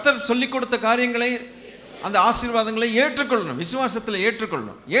ஏற்றுக்கொள்ளணும். கர்த்தர் சொல்லிக் கொடுத்த காரியங்களை, அந்த ஆசீர்வாதங்களை ஏற்றுக்கொள்ளணும், விசுவாசத்தில்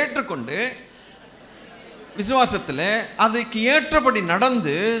ஏற்றுக்கொள்ளணும். ஏற்றுக்கொண்டு விசுவாசத்தில் அதுக்கு ஏற்றபடி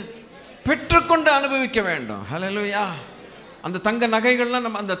நடந்து பெற்றுக்கொண்டு அனுபவிக்க வேண்டும். ஹல்லேலூயா. அந்த தங்க நகைகள்லாம்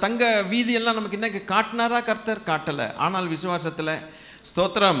நம்ம, அந்த தங்க வீதியெல்லாம் நமக்கு இன்னைக்கு காட்டினாரா கர்த்தர்? காட்டலை. ஆனால் விசுவாசத்தில்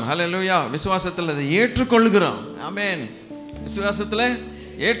ஸ்தோத்திரம், ஹல்லேலூயா, விசுவாசத்தில் அதை ஏற்றுக்கொள்கிறோம். ஆமென். விசுவாசத்தில்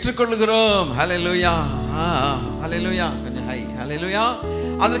ஏற்றுக்கொள்கிறோம். ஹல்லேலூயா, ஹல்லேலூயா. கொஞ்சம் ஹை, ஹல்லேலூயா.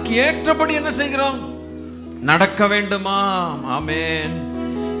 அதற்கு ஏற்றபடி என்ன செய்கிறோம்? நடக்க வேண்டுமா? ஆமென்.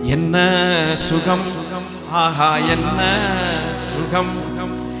 என்ன சுகம், ஆஹா என்ன சுகம்,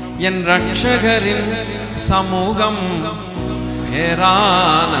 என் ரட்சகரின் சமூகம்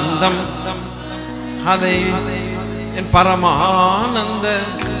பேரானந்தம், அதை என் பரமானந்த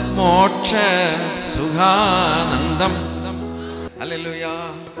மோட்ச சுகானந்தம். அல்லேலூயா.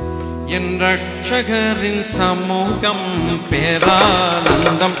 என் ரட்சகரின் சமூகம்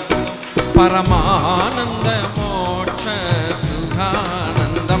பேரானந்தம், பரமானந்த மோட்ச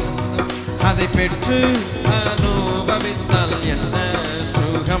சுகானந்தம், அதை பெற்று அனுபவித்தால் என்ன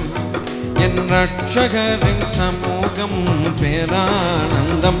சுகம். என் ரட்சகரின் சமூகம்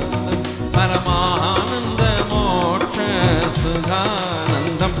பேரானந்தம், பரமானந்த மோட்ச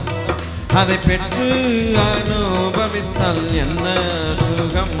சுகானந்தம், அதை பெற்று அனுபவித்தால் என்ன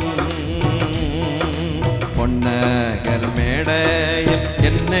சுகம். பொன்னகர் மேடையில்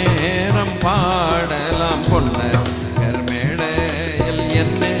என் நேரம் பாடலாம், பொன்னகர் மேடையில்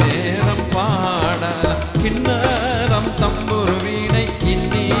என் நேரம் பாடலாம், கிண்ணறம் தம்புரு வீணை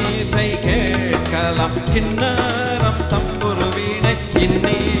இன்னிசை கேட்கலாம், கிண்ணறம் தம்புரு வீணை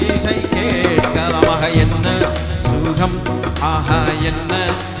இன்னிசை கேட்கலாம். ஆக என்ன சுகம், ஆஹா என்ன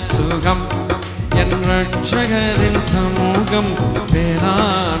சுகம், என் ரட்சகரின் சமூகம்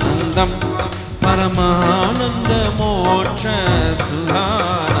பேரானந்தம், பரமானந்த மோட்ச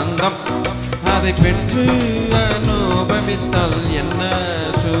சுகானந்தம், அதை பெற்று அனுபவித்தால் என்ன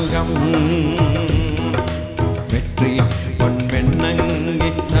சுகம். வெற்றி பொன்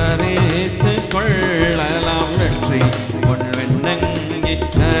வெண்ணங்கி தரித்து கொள்ளலாம், வெற்றி பொன் வெண்ணங்கி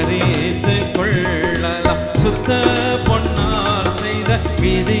தரித்து கொள்ளலாம், சுத்த பொன்னால் செய்த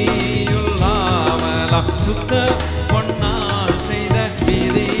விதியுள்ளாவலாம், சுத்த பொன்னால் செய்த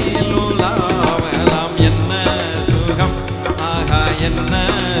விதியுள்ளாவலாம். என்ன சுகம், ஆகா என்ன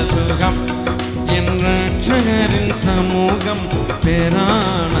சுகம், என் ரட்சகரின் சமூகம்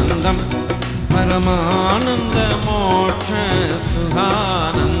பேரானந்தம், பரமானந்த மோட்ச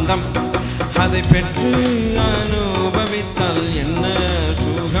சுகானந்தம், அதை பெற்று அனுபவித்தால் என்ன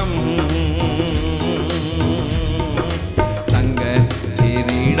சுகம். தங்க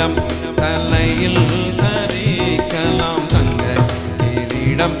கிரீடம் தலையில் தரிக்கலாம், தங்க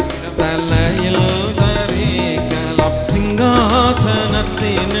கிரீடம் தலையில் தரிக்கலாம்,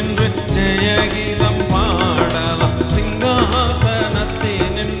 சிங்காசனத்தில் நின்று ஜெயகீதம் பாடலாம்,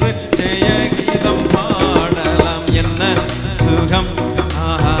 சிங்காசனத்தில் நின்று ஜெயகீதம் பாடலாம். என்ன சுகம்,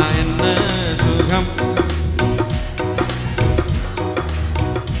 ஆஹா என்ன சுகம்,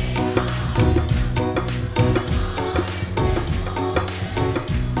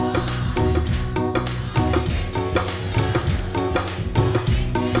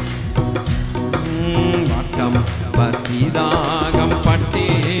 வாட்டம் பசிதாகம்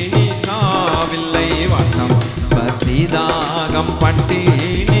பட்டினி சாவில்லை, வாட்டம் பசிதாகம்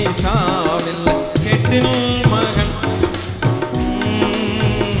பட்டினி சாவில்லை, கேட்டின் மகன்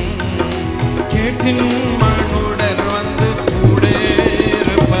கேட்டின் மனுடர் வந்து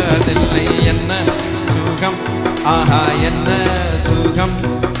கூடேறுப்பதில்லை. என்ன சுகம், ஆஹா என்ன சுகம்,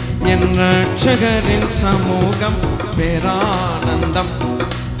 என் ரட்சகரின் சமூகம் பேரானந்தம்,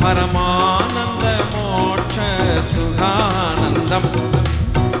 பரமானந்த மோட்ச சுகானந்தம்,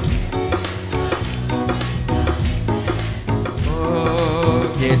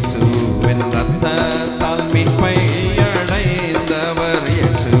 ரத்தத்தால் மீட்பை அடைந்தவர்,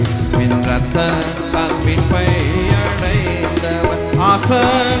 இயேசுவின் ரத்தத்தால் மீட்பை அடைந்தவர்.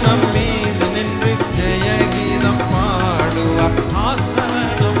 ஆசனம் மீது நின்று ஜெயகீதம் பாடுவார்,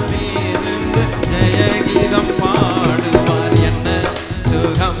 ஆசனம் மீது நின்று ஜெயகீதம் பாடுவார். என்ன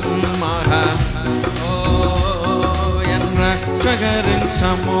சுகம் மகா ரட்சகரின்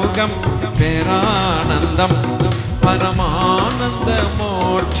சமூகம், பேரானந்தம், பரமானந்த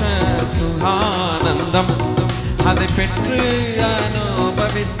மோட்ச சுகானந்தம். அதை பெற்று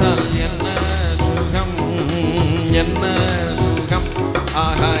அனுபவித்தால் என்ன சுகம், என்ன சுகம்,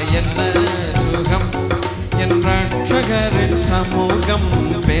 ஆகா என்ன சுகம். என் ரட்சகரின் சமூகம்,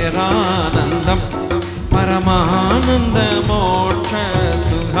 பேரானந்தம், பரமானந்த மோட்ச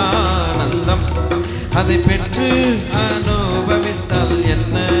சுகானந்தம். அதை பெற்று அனுபவித்தால்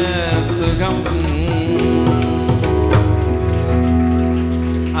என்ன சுகம்.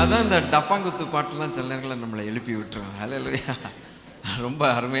 அதான் இந்த டப்பாங்குத்து பாட்டுலாம் சில நேரங்களில் நம்மளை எழுப்பி விட்டுரும். ஹல்லேலூயா, ரொம்ப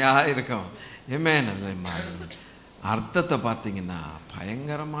அருமையாக இருக்கும். அர்த்தத்தை பார்த்தீங்கன்னா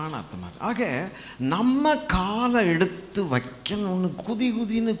பயங்கரமான அர்த்தமாக இருக்கு. ஆக நம்ம காலை எடுத்து வைக்கணும்னு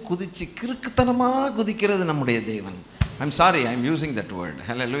குதின்னு குதிச்சு கிறுக்குத்தனமாக குதிக்கிறது நம்முடைய தேவன். I'm sorry, I'm using that word.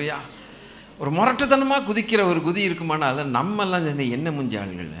 ஹல்லேலூயா. ஒரு முரட்டுத்தனமாக குதிக்கிற ஒரு குதி இருக்குமானால் நம்மெல்லாம் சேர்ந்து என்ன முஞ்சி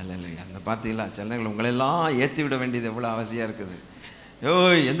ஆள்கள். இல்லை அந்த பார்த்தீங்களா சில நேரங்கள் உங்களெல்லாம் ஏற்றி விட வேண்டியது எவ்வளோ அவசியம் இருக்குது.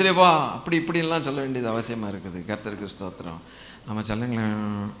 யோய் எந்திரேப்பா அப்படி இப்படிலாம் சொல்ல வேண்டியது அவசியமாக இருக்குது. கர்த்தருக்கு ஸ்தோத்திரம். நம்ம சிலங்களை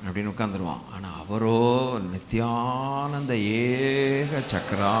அப்படின்னு உட்காந்துருவோம். ஆனால் அவரோ நித்யானந்த ஏக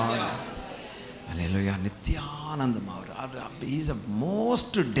சக்கரா. அல்லேலூயா, நித்யானந்தம். அவர் is a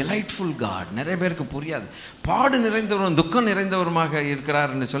most delightful God. நிறைய பேருக்கு புரியாது. பாடு நிறைந்தவரும் துக்கம் நிறைந்தவருமாக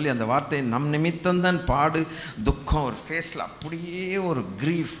இருக்கிறார்னு சொல்லி அந்த வார்த்தையை நம் நிமித்தம்தான் பாடு துக்கம். ஒரு ஃபேஸில் அப்படியே ஒரு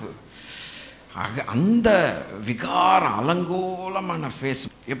கிரீஃப். ஆக அந்த விகாரம் அலங்கோலமான ஃபேஸ்,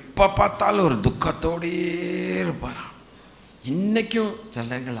 எப்போ பார்த்தாலும் ஒரு துக்கத்தோடே இருப்பார் இன்றைக்கும்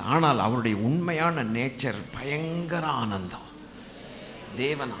சிலங்கள். ஆனால் அவருடைய உண்மையான நேச்சர் பயங்கர ஆனந்தம்.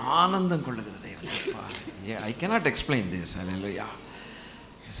 தேவன் ஆனந்தம் கொள்ளுகிற தேவன். I cannot explain this. Hallelujah.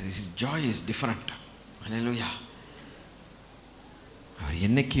 His joy is different. Hallelujah. அவர்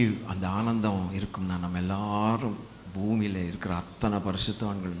என்னைக்கு அந்த ஆனந்தம் இருக்கும்னா நம்ம எல்லாரும் பூமியில் இருக்கிற அத்தனை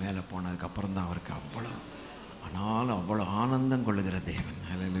பரிசுத்தவான்கள் மேலே போனதுக்கப்புறம் தான் அவருக்கு அவ்வளோ ஆனந்தம் கொள்ளுகிற தேவன்.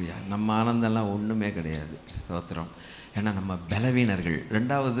 ஹல்லேலூயா. நம்ம ஆனந்தம்லாம் ஒன்றுமே கிடையாது. ஸ்தோத்திரம். ஏன்னா நம்ம பலவீனர்கள்.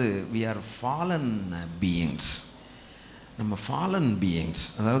 ரெண்டாவது, we are fallen beings. நம்ம ஃபாலன் பீயிங்ஸ்,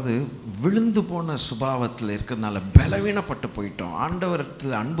 அதாவது விழுந்து போன சுபாவத்தில் இருக்கிறதுனால பலவீனப்பட்டு போயிட்டோம்.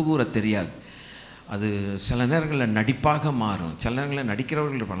 ஆண்டவரத்தில் அன்பு கூற தெரியாது. அது சில நேரங்களில் நடிப்பாக மாறும். சில நேரங்களில்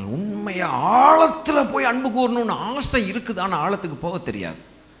நடிக்கிறவர்கள் இருப்பாங்க. உண்மையாக ஆழத்தில் போய் அன்பு கூறணும்னு ஆசை இருக்குது, ஆனால் ஆழத்துக்கு போக தெரியாது.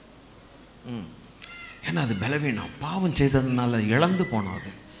 ஏன்னா அது பலவீனம், பாவம் செய்ததுனால இழந்து போனோம்.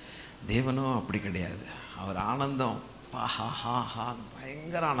 அது தேவனும் அப்படி கிடையாது. அவர் ஆனந்தம்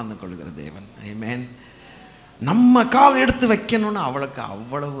பயங்கர ஆனந்தம் கொள்ளுகிற தேவன். ஆமென். நம்ம கால் எடுத்து வைக்கணும்னு அவளுக்கு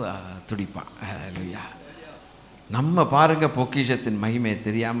அவ்வளவு துடிப்பான். இல்லையா, நம்ம பாருங்கள் பொக்கிஷத்தின் மகிமையை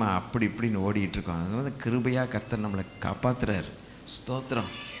தெரியாமல் அப்படி இப்படின்னு ஓடிட்டு இருக்கோம். அதனால கிருபையாக கர்த்தர் நம்மளை காப்பாற்றுறார்.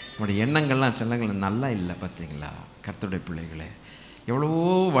 ஸ்தோத்திரம். நம்முடைய எண்ணங்கள்லாம் சிலங்கள் நல்லா இல்லை. பார்த்தீங்களா கர்த்தருடைய பிள்ளைகளே, எவ்வளவோ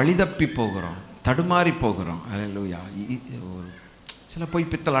வழி தப்பி போகிறோம், தடுமாறி போகிறோம். அல்லேலூயா. சில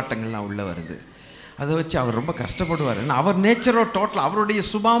பொய் பித்தலாட்டங்கள்லாம் உள்ளே வருது. அதை வச்சு அவர் ரொம்ப கஷ்டப்படுவார். ஏன்னா அவர் நேச்சரோ டோட்டலாக, அவருடைய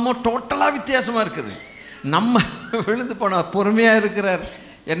சுபாவமோ டோட்டலாக வித்தியாசமாக இருக்குது. நம்ம விழுந்து போனால் பொறுமையாக இருக்கிறார்.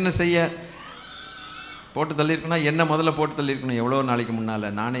 என்ன செய்ய, போட்டு தள்ளியிருக்கணும். என்ன முதல்ல போட்டு தள்ளியிருக்கணும். எவ்வளோ நாளைக்கு முன்னால்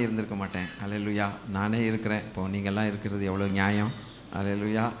நானே இருந்திருக்க மாட்டேன். அல்லேலூயா. நானே இருக்கிறேன். இப்போது நீங்கள்லாம் இருக்கிறது எவ்வளோ நியாயம்.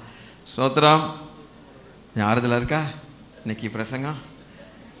 அல்லேலூயா. ஸ்தோத்திரம். ஆறுதலாக இருக்கா இன்னைக்கு பிரசங்கம்?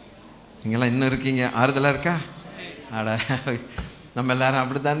 நீங்கள்லாம் இன்னும் இருக்கீங்க, ஆறுதலாக இருக்கா? ஆட நம்ம எல்லோரும்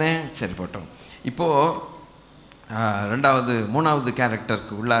அப்படி தானே. சரி போட்டோம். இப்போது மூணாவது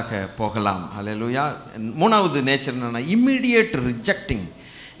கேரக்டருக்கு உள்ளாக போகலாம். அல்லேலூயா. மூணாவது நேச்சர் என்னென்னா இம்மிடியேட் ரிஜெக்டிங்.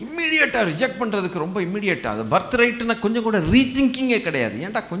 இம்மிடியேட்டாக ரிஜெக்ட் பண்ணுறதுக்கு ரொம்ப இம்மிடியேட்டாக. அது பர்த் ரைட்டுன்னா கொஞ்சம் கூட ரீதிங்கிங்கே கிடையாது.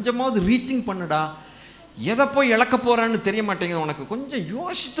 ஏன்டா கொஞ்சமாவது ரீதிங்க் பண்ணுடா, எதை போய் இழக்க போகிறான்னு தெரிய மாட்டேங்குது உனக்கு, கொஞ்சம்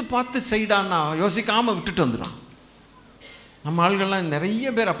யோசித்து பார்த்து செய்டான்னா யோசிக்காமல் விட்டுட்டு வந்துடும். நம்ம ஆள்கள்லாம் நிறைய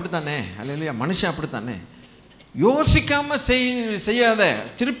பேர் அப்படி தானே. அல்லேலூயா. மனுஷன் அப்படி தானே. யோசிக்காமல் செய்யாத,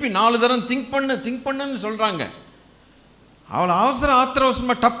 திருப்பி 4 தரம் திங்க் பண்ணுன்னு சொல்கிறாங்க. அவளை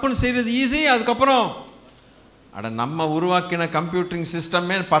ஆத்திரவசமாக டப்புன்னு செய்கிறது ஈஸி. அதுக்கப்புறம் நம்ம உருவாக்கின கம்ப்யூட்டரிங்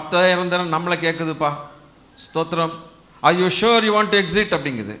சிஸ்டமே 10,000 தரம் நம்மளை கேட்குதுப்பா. ஸ்தோத்திரம். Are you sure you want to exit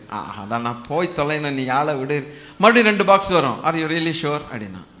அப்படிங்குது. அதான் நான் போய் தொலைன்னு, நீ ஆளை விடு. மறுபடியும் 2 பாக்ஸ் வரும். ஆர் யூ ரியலி ஷுர்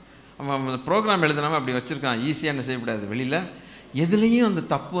அப்படின்னா. அவன் ப்ரோக்ராம் எழுதினாமல் அப்படி வச்சுருக்கான். ஈஸியாக என்ன செய்யக்கூடாது, வெளியில் எதுலேயும் அந்த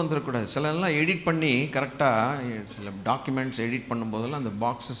தப்பு வந்துடக்கூடாது. சிலலாம் எடிட் பண்ணி கரெக்டாக சில டாக்குமெண்ட்ஸ் எடிட் பண்ணும்போதெல்லாம் அந்த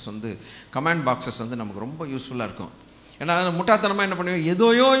பாக்ஸஸ் வந்து கமெண்ட் பாக்ஸஸ் வந்து நமக்கு ரொம்ப யூஸ்ஃபுல்லாக இருக்கும். ஏன்னா முட்டாத்தனமாக என்ன பண்ணுவோம்,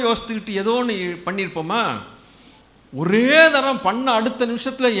 ஏதோயோ யோசித்துக்கிட்டு ஏதோ ஒன்று பண்ணியிருப்போமா, ஒரே தரம் பண்ண அடுத்த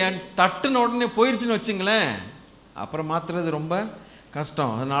நிமிஷத்தில் என் தட்டுன உடனே போயிடுச்சுன்னு வச்சுங்களேன், அப்புறம் மாற்றுறது ரொம்ப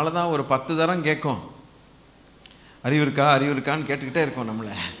கஷ்டம். அதனால தான் ஒரு 10 தரம் கேட்கும், அறிவு இருக்கான்னு கேட்டுக்கிட்டே இருக்கோம்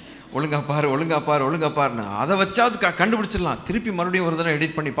நம்மளை, ஒழுங்காப்பாருன்னு. அதை வச்சாவது கண்டுபிடிச்சிடலாம். திருப்பி மறுபடியும் ஒரு தடவை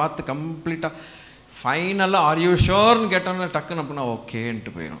எடிட் பண்ணி பார்த்து கம்ப்ளீட்டாக ஃபைனலாக ஆர் யூ ஷோர்னு கேட்டோன்னா டக்குன்னு அப்படின்னா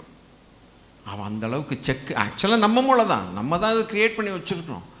ஓகேன்ட்டு போயிடும். அவன் அந்தளவுக்கு செக் ஆக்சுவலாக நம்ம மூளை தான், நம்ம தான் அதை க்ரியேட் பண்ணி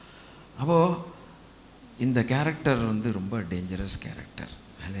வச்சுருக்கோம். அப்போது இந்த கேரக்டர் வந்து ரொம்ப டேஞ்சரஸ் கேரக்டர்.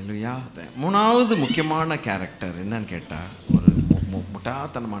 அல்லேலூயா. 3வது முக்கியமான கேரக்டர் என்னன்னு கேட்டால், ஒரு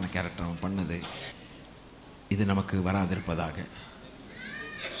முட்டாத்தனமான கேரக்டர் அவன் பண்ணது. இது நமக்கு வராதிருப்பதாக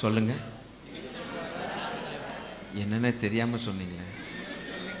சொல்லுங்க. என்னென்ன தெரியாமல் சொன்னீங்களே,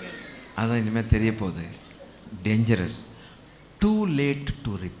 அதான் இனிமேல் தெரிய போகுது. Dangerous. Too late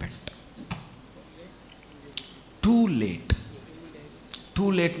to repent. Two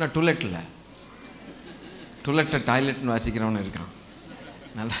லேட்னா to let இல்லை, டூலெட்டை டாய்லெட்னு வாசிக்கிறவனு இருக்கான்.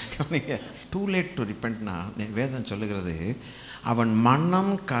 நல்லா கவனிங்க. டூ லேட் டு ரிப்பெண்ட்னா வேதம் சொல்லுகிறது, அவன்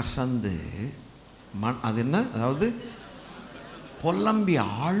மனம் கசந்து அது என்ன, அதாவது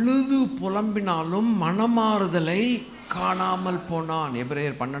அழுது புலம்பினாலும் மனமாறுதலை காணாமல் போனான்.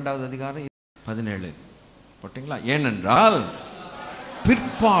 எபிரேயர் 12வது அதிகாரம் 17 போட்டிங்களா? ஏனென்றால்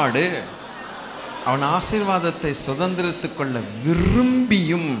பிற்பாடு அவன் ஆசீர்வாதத்தை சுதந்திரத்துக் கொள்ள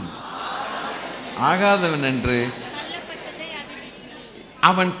விரும்பியும் ஆகாதவன் என்று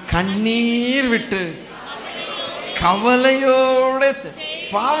அவன் கண்ணீர் விட்டு கவலையோட,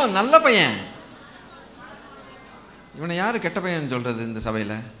 பாவம் நல்ல பையன், இவனை யாரு கெட்ட பையன் சொல்றது இந்த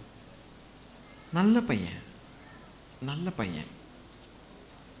சபையில்? நல்ல பையன்.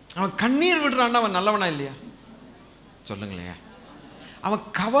 அவன் கண்ணீர் விடுறான். அவன் நல்லவனா இல்லையா சொல்லுங்களேன். அவன்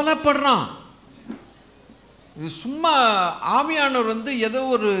கவலைப்படுறான். இது சும்மா ஆவியானவர் வந்து ஏதோ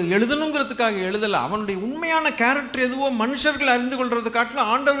ஒரு எழுதணுங்கிறதுக்காக எழுதலை. அவனுடைய உண்மையான கேரக்டர் எதுவோ மனுஷர்கள் அறிந்து கொள்றது காட்டிலும்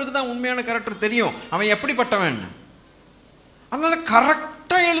ஆண்டவருக்கு தான் உண்மையான கேரக்டர் தெரியும், அவன் எப்படிப்பட்டவன். அதனால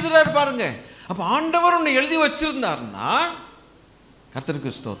கரெக்டாக எழுதுறாரு பாருங்க. அப்போ ஆண்டவர் ஒன்று எழுதி வச்சிருந்தாருன்னா,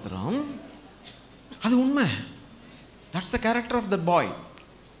 கர்த்தருக்கு ஸ்தோத்திரம், அது உண்மை. That's the character of the bye.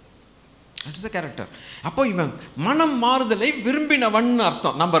 That's the character. அப்போ இவன் மனம் மாறுதலை விரும்பினவன்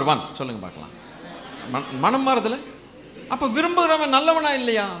அர்த்தம். நம்பர் 1 சொல்லுங்க பார்க்கலாம். மனம் மாறுதலை அப்போ விரும்புகிறவன் நல்லவனா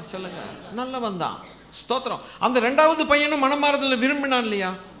இல்லையா சொல்லுங்க? நல்லவன் தான். ஸ்தோத்திரம். அந்த 2வது பையனும் மனம் மாறுதலை விரும்பினான் இல்லையா?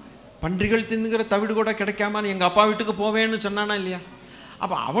 பன்றிகள் தின்னுகிற தவிடு கூட கிடைக்காம எங்கள் அப்பா வீட்டுக்கு போவேன்னு சொன்னானா இல்லையா?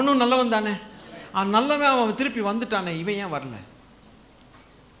 அப்போ அவனும் நல்லவன் தானே. நல்லவன் அவன் திருப்பி வந்துட்டானே, இவன் ஏன் வரல?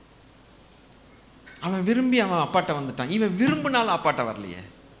 அவன் விரும்பி அவன் அப்பாட்ட வந்துட்டான், இவன் விரும்பினாலும் அப்பாட்ட வரலையே.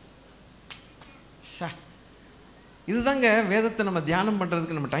 இதுதாங்க வேதத்தை நம்ம தியானம்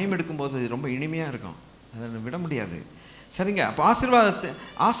பண்ணுறதுக்கு நம்ம டைம் எடுக்கும்போது ரொம்ப இனிமையாக இருக்கும். அதை விட முடியாது. சரிங்க. அப்போ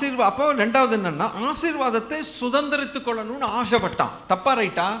அப்போ 2வது என்னன்னா, ஆசீர்வாதத்தை சுதந்திரித்து கொள்ளணும்னு ஆசைப்பட்டான். தப்பா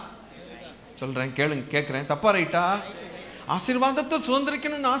ரைட்டா சொல்கிறேன், கேட்குறேன். தப்பா ரைட்டா? ஆசீர்வாதத்தை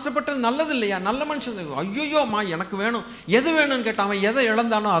சுதந்திரிக்கணும்னு ஆசைப்பட்டது நல்லது இல்லையா? நல்ல மனுஷன். ஐயோயோம்மா எனக்கு வேணும். எது வேணும்னு கேட்டான். அவன் எதை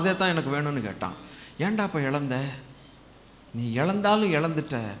இழந்தானோ அதே தான் எனக்கு வேணும்னு கேட்டான். ஏன்டா அப்போ இழந்த? நீ இழந்தாலும்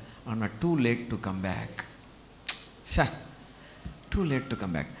இழந்துட்ட, ஆனால் too late to come back. Too late to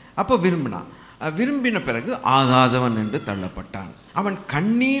come back. அப்போ விரும்பின பிறகு ஆகாதவன் என்று தள்ளப்பட்டான். அவன்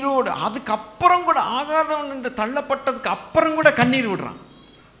கண்ணீரோடு, அதுக்கப்புறம் கூட ஆகாதவன் என்று தள்ளப்பட்டதுக்கு அப்புறம் கூட கண்ணீர் விடுறான்.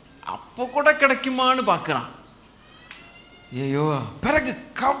 அப்போ கூட கிடைக்குமான்னு பார்க்குறான். ஐயோ, பிறகு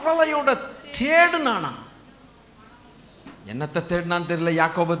கவலையோட தேடுனானா. என்னத்தை தேடினான்னு தெரியல.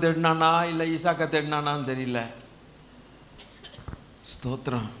 யாக்கோபை தேடினானா இல்லை ஈசாக்கை தேடினானான்னு தெரியல.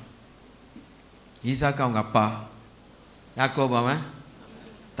 ஸ்தோத்திரம். ஈசாக்கு அவங்க அப்பா, யாக்கோபு அவன்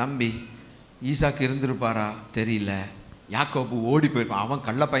தம்பி. ஈசாக்கு இருந்திருப்பாரா தெரியல. யாக்கோபு ஓடி போயிருப்பான். அவன்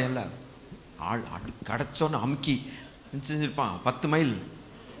கள்ள பையன்ல, ஆள் கிடச்சோன்னு அமுக்கி செஞ்சிருப்பான். 10 மைல்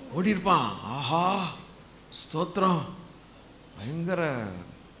ஓடி இருப்பான். ஆஹா, ஸ்தோத்திரம். பயங்கர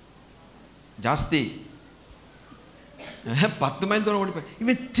ஜாஸ்தி. 10 மைல் தூரம் ஓடி போய்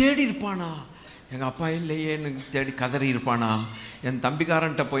இவன் தேடி இருப்பானா? எங்கள் அப்பா இல்லையேன்னு தேடி கதறி இருப்பானா? என்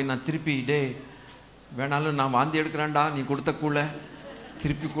தம்பிக்காரன்ட்ட போய் நான் திருப்பி, டே வேணாலும் நான் வாந்தி எடுக்கிறேன்டா, நீ கொடுத்த கூல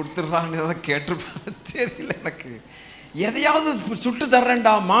திருப்பி கொடுத்துட்றான்னு தான் கேட்டிருப்பான்னு தெரியல எனக்கு. எதையாவது சுட்டு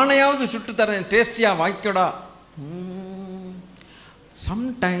தர்றேன்டா, மானையாவது சுட்டு தர்றேன், டேஸ்டியாக வாய்க்கடா.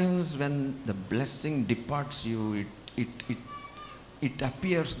 Sometimes when the blessing departs you, it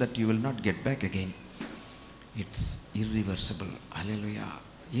appears that you will not get back again. It's irreversible. Hallelujah.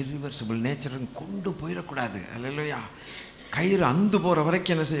 irreversible nature கொண்டு போயிடக்கூடாது. Hallelujah. கயிறு அந்து போகிற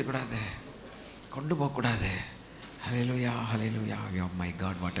வரைக்கும் என்ன செய்யக்கூடாது? கொண்டு போகக்கூடாது. ஹல்லேலூயா, ஹல்லேலூயா. யோ my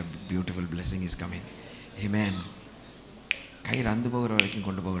God, what a beautiful blessing is coming. Amen. கயிறு அந்து போகிற வரைக்கும்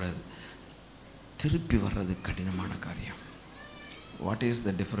கொண்டு போகக்கூடாது. திருப்பி வர்றது கடினமான காரியம். What is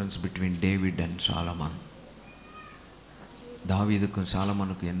the difference between David and Solomon? தாவீதுக்கும்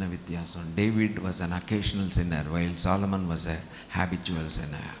சாலமனுக்கும் என்ன வித்தியாசம்? David was an occasional sinner while Solomon was a habitual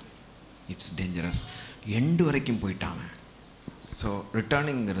sinner. It's dangerous. End வரைக்கும் போயிட்டாங்க. ஸோ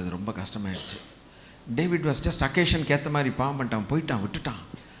ரிட்டர்னிங்கிறது ரொம்ப கஷ்டமாயிடுச்சு. டேவிட் வாஸ் ஜஸ்ட் அக்கேஷனுக்கு ஏற்ற மாதிரி பாவம் பண்ணிட்டான், போயிட்டான், விட்டுட்டான்.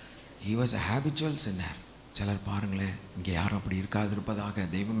 He was a habitual சின்னர். சிலர் பாருங்களேன், இங்கே யாரும் அப்படி இருக்காது இருப்பதாக,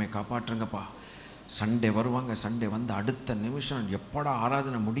 தெய்வமே காப்பாற்றுங்கப்பா. சண்டே வருவாங்க, சண்டே வந்து அடுத்த நிமிஷம் எப்படா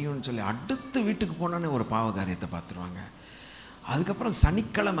ஆராதனை முடியும்னு சொல்லி அடுத்து வீட்டுக்கு போனோன்னே ஒரு பாவ காரியத்தை பார்த்துருவாங்க. அதுக்கப்புறம்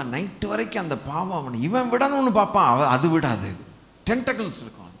சனிக்கிழமை நைட்டு வரைக்கும் அந்த பாவம் அவனை இவன் விடணும்னு பார்ப்பான், அது விடாது. டென்டக்கிள்ஸ்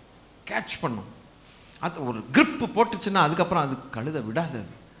இருக்கும், கேட்ச் பண்ணும். அது ஒரு கிரிப்பு போட்டுச்சுன்னா அதுக்கப்புறம் அது கழுத விடாது.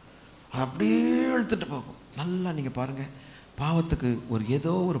 அது அப்படியே இழுத்துட்டு போகும். நல்லா நீங்கள் பாருங்கள், பாவத்துக்கு ஒரு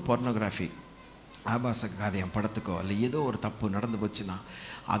ஏதோ ஒரு போர்னோகிராஃபி, ஆபாச காரியம் படத்துக்கோ இல்லை ஏதோ ஒரு தப்பு நடந்து போச்சுன்னா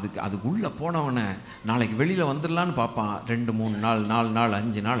அதுக்கு உள்ளே போனவனை நாளைக்கு வெளியில் வந்துடலான்னு பார்ப்பான். 2-3 நாள், 4 நாள்,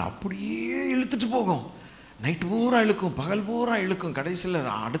 5 நாள் அப்படியே இழுத்துட்டு போகும். நைட்டு பூரா இழுக்கும், பகல் பூரா இழுக்கும். கடைசியில்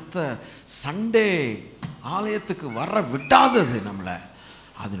அடுத்த சண்டே ஆலயத்துக்கு வர விட்டாதது நம்மளை.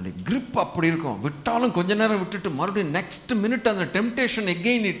 அதனுடைய கிரிப் அப்படி இருக்கும். விட்டாலும் கொஞ்ச நேரம் விட்டுட்டு மறுபடியும் நெக்ஸ்ட் மினிட் அந்த டெம்டேஷன்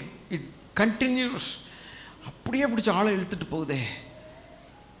எகெயின் இட் கண்டினியூஸ். அப்படியே பிடிச்ச ஆளை இழுத்துட்டு போகுதே.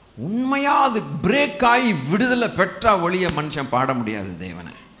 உண்மையாக அது பிரேக் ஆகி விடுதலை பெற்றா ஒழிய மனுஷன் பாட முடியாது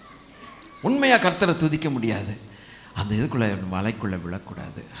தேவனை. உண்மையாக கர்த்தரை துதிக்க முடியாது. அந்த இதுக்குள்ளே வலைக்குள்ளே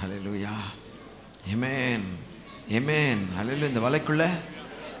விழக்கூடாது. ஹல்லேலூயா, ஆமென், ஆமென், ஹல்லேலூயா. இந்த வலைக்குள்ளே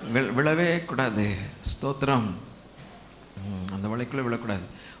விழவே கூடாது. ஸ்தோத்திரம். அந்த வலைக்குள்ளே விழக்கூடாது.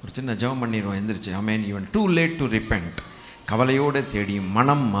 ஒரு சின்ன ஜெபம் பண்ணிடுவோம் எந்திரிச்சு. ஆமென். Even too late to repent. கவலையோடு தேடி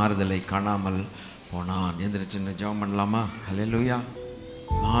மனம் மாறுதலை காணாமல் போனான். எந்திரிச்சு சின்ன ஜெபம் பண்ணலாமா? ஹல்லேலூயா.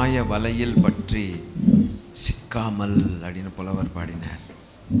 மாய வலையில் பற்றி சிக்காமல் அப்படின்னு புலவர் பாடினார்.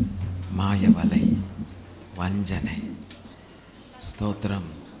 மாய வலை, வஞ்சனை. ஸ்தோத்திரம்.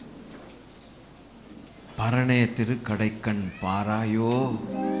 பரணே திருக்கடைக்கண் பாராயோ,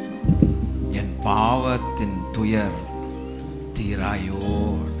 என் பாவத்தின் துயர் தீராயோ.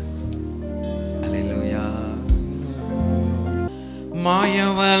 அல்லேலூயா.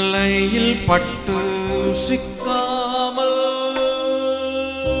 மாயவலையில் பட்டு சிக்காமல்,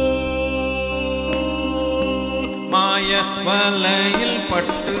 மாயவலையில்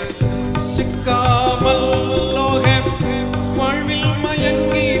பட்டு சிக்காமல், லோக வாழ்வில்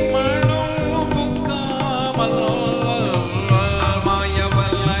மயங்கி மனம் புக்காமல்.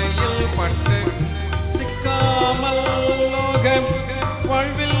 மாயவலையில் பட்டு சிக்காமல், லோக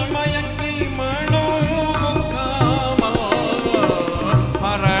வாழ்வில் மயங்கி மனம் புக்காமல்.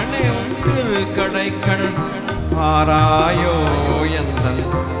 பரணே திருக்கடைக்கண் பாராயோ, எந்தன்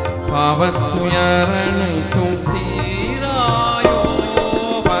பாவத்துயரனைத்தும் தீராயோ.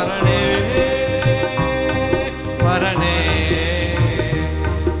 பரணே, பரணே,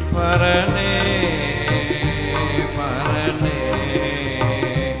 பரணே, பரணே,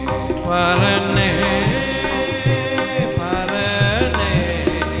 பரணே, பரணே,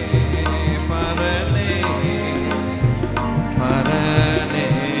 பரணே, பரணே.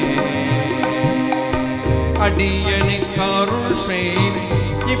 அடியனுக்கு அருள் செய்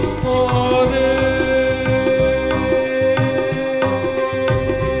இப்போது,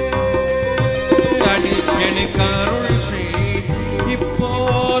 அடியனுக்கு அருள் செய்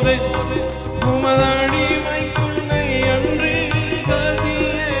இப்போது. உமதடிமைக்குள்ளே அன்று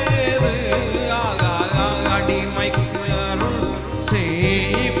கதியேது. அடிமைக்கு அருள் செய்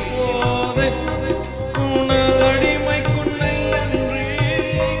இப்போது. உனதடிமைக்குள்ளே அன்று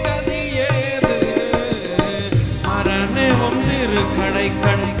கதியேது. அரணே ஒன்றிரு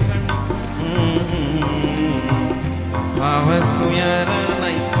கடைக்கண்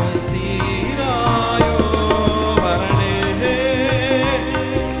பாவத்துயரனைத்தும் தீராயோ. பரணே,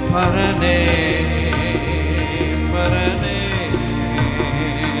 பரணே, பரணே,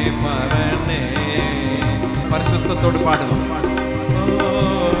 பரணே. பரிசுத்தத்தோடு பாடுவோம்.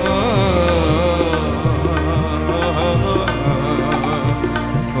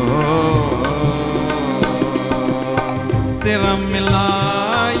 திறமில்லா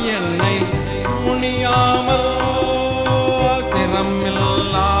என்னை முனியாமல்,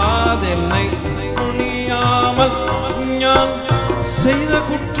 திறமில்லாதென்னை முனியாமல், ஞான் செய்த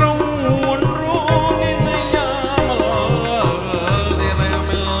குற்றம் ஒன்றோ நினையாமல்.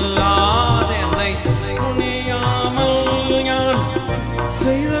 திறமில்லாதென்னை முனியாமல், ஞான்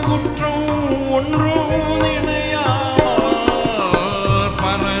செய்த குற்றம் ஒன்றோ நினையாமல்.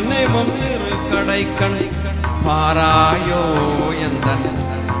 கண் பாராயோ எந்தன்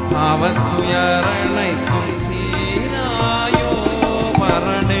பாவத்துயரனைக்கும் தீராயோ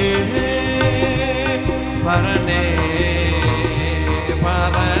பரணே பரணே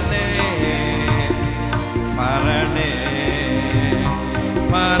பரணே பரணே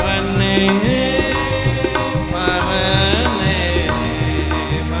பரணே பரணே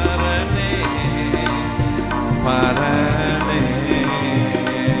பரணே பரணே.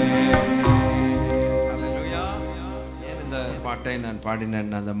 அல்லேலூயா. ஏன் இந்த பாட்டை நான்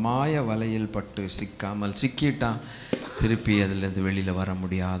பாடினேன்? அந்த மாய வலையில் பட்டு சிக்காமல், சிக்கிட்டான் திருப்பி அதிலிருந்து வெளியில் வர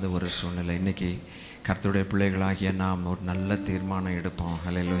முடியாத ஒரு சூழ்நிலை. இன்றைக்கி கர்த்தருடைய பிள்ளைகளாகிய நாம் ஒரு நல்ல தீர்மானம் எடுப்போம்.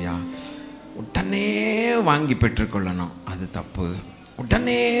 அல்லேலூயா. உடனே வாங்கி பெற்றுக்கொள்ளணும், அது தப்பு.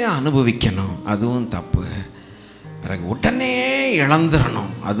 உடனே அனுபவிக்கணும், அதுவும் தப்பு. பிறகு உடனே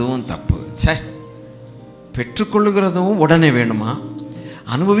இழந்துடணும், அதுவும் தப்பு. சே, பெற்றுக்கொள்ளுகிறதும் உடனே வேணுமா?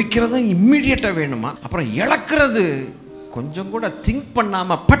 அனுபவிக்கிறதும் இம்மிடியட்டாக வேணுமா? அப்புறம் இழக்கிறது கொஞ்சம் கூட திங்க்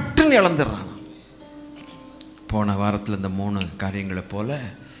பண்ணாமல் பட்டுன்னு இழந்துடுறான். போன வாரத்தில் இந்த 3 காரியங்களை போல்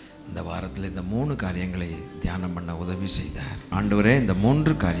இந்த வாரத்தில் இந்த 3 காரியங்களை தியானம் பண்ண உதவி செய்தார். ஆண்டவரே, இந்த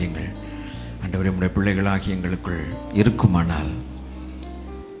 3 காரியங்கள் ஆண்டவரே உம்முடைய பிள்ளைகளாகி எங்களுக்குள் இருக்குமானால்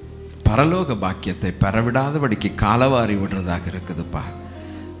பரலோக பாக்கியத்தை பெறவிடாதபடிக்கு காலவாரி விடுறதாக இருக்குதுப்பா.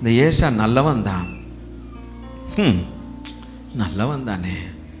 இந்த ஏசா நல்லவன் தான், நல்லவன் தானே.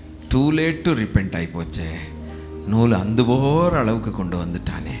 டூ லேட் டு ரிப்பெண்ட் ஆகி போச்சே, நூல் அந்து போகிற அளவுக்கு கொண்டு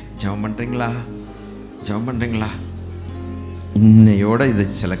வந்துட்டானே. ஜெபம் பண்ணுறீங்களா? ஜெபம் பண்ணுறீங்களா? இன்னையோட இது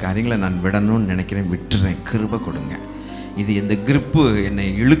சில காரியங்களை நான் விடணும்னு நினைக்கிறேன், விட்டுறேன். கிருபை கொடுங்க. இது இந்த கிரிப்பு என்னை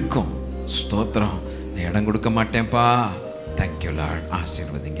இழுக்கும். ஸ்தோத்திரம். இடம் கொடுக்க மாட்டேன்ப்பா. Thank you Lord.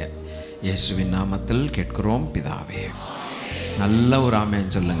 ஆசீர்வதிங்க. இயேசுவின் நாமத்தில் கேட்கிறோம் பிதாவே. நல்ல ஒரு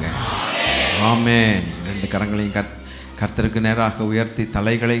ஆமேன் சொல்லுங்க. ஆமேன். 2 கரங்களையும் கர்த்தருக்கு நேராக உயர்த்தி,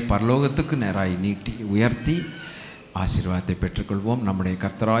 தலைகளை பரலோகத்துக்கு நேராக நீட்டி உயர்த்தி ஆசீர்வாதத்தை பெற்றுக்கொள்வோம். நம்முடைய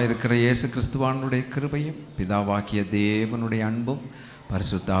கர்த்தராக இருக்கிற இயேசு கிறிஸ்துவானுடைய கிருபையும், பிதாவாகிய தேவனுடைய அன்பும்,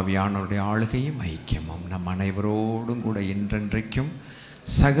 பரிசுத்த ஆவியானவருடைய ஆளுகையும் ஐக்கியமும் நம் அனைவரோடும் கூட என்றென்றைக்கும்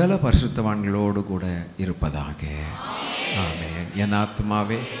சகல பரிசுத்தவான்களோடு கூட இருப்பதாக. ஆமென். என்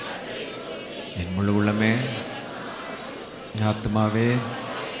ஆத்மாவே, என் முழு உள்ளமே, என் ஆத்மாவே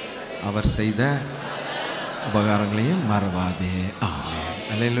அவர் செய்த உபகாரங்களையும் மறவாதே. ஆமென்.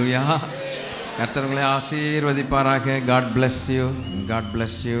 அல்லேலூயா. கர்த்தர் உங்களை ஆசீர்வதிப்பாராக. God bless you. God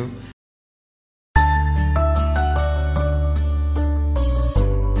bless you.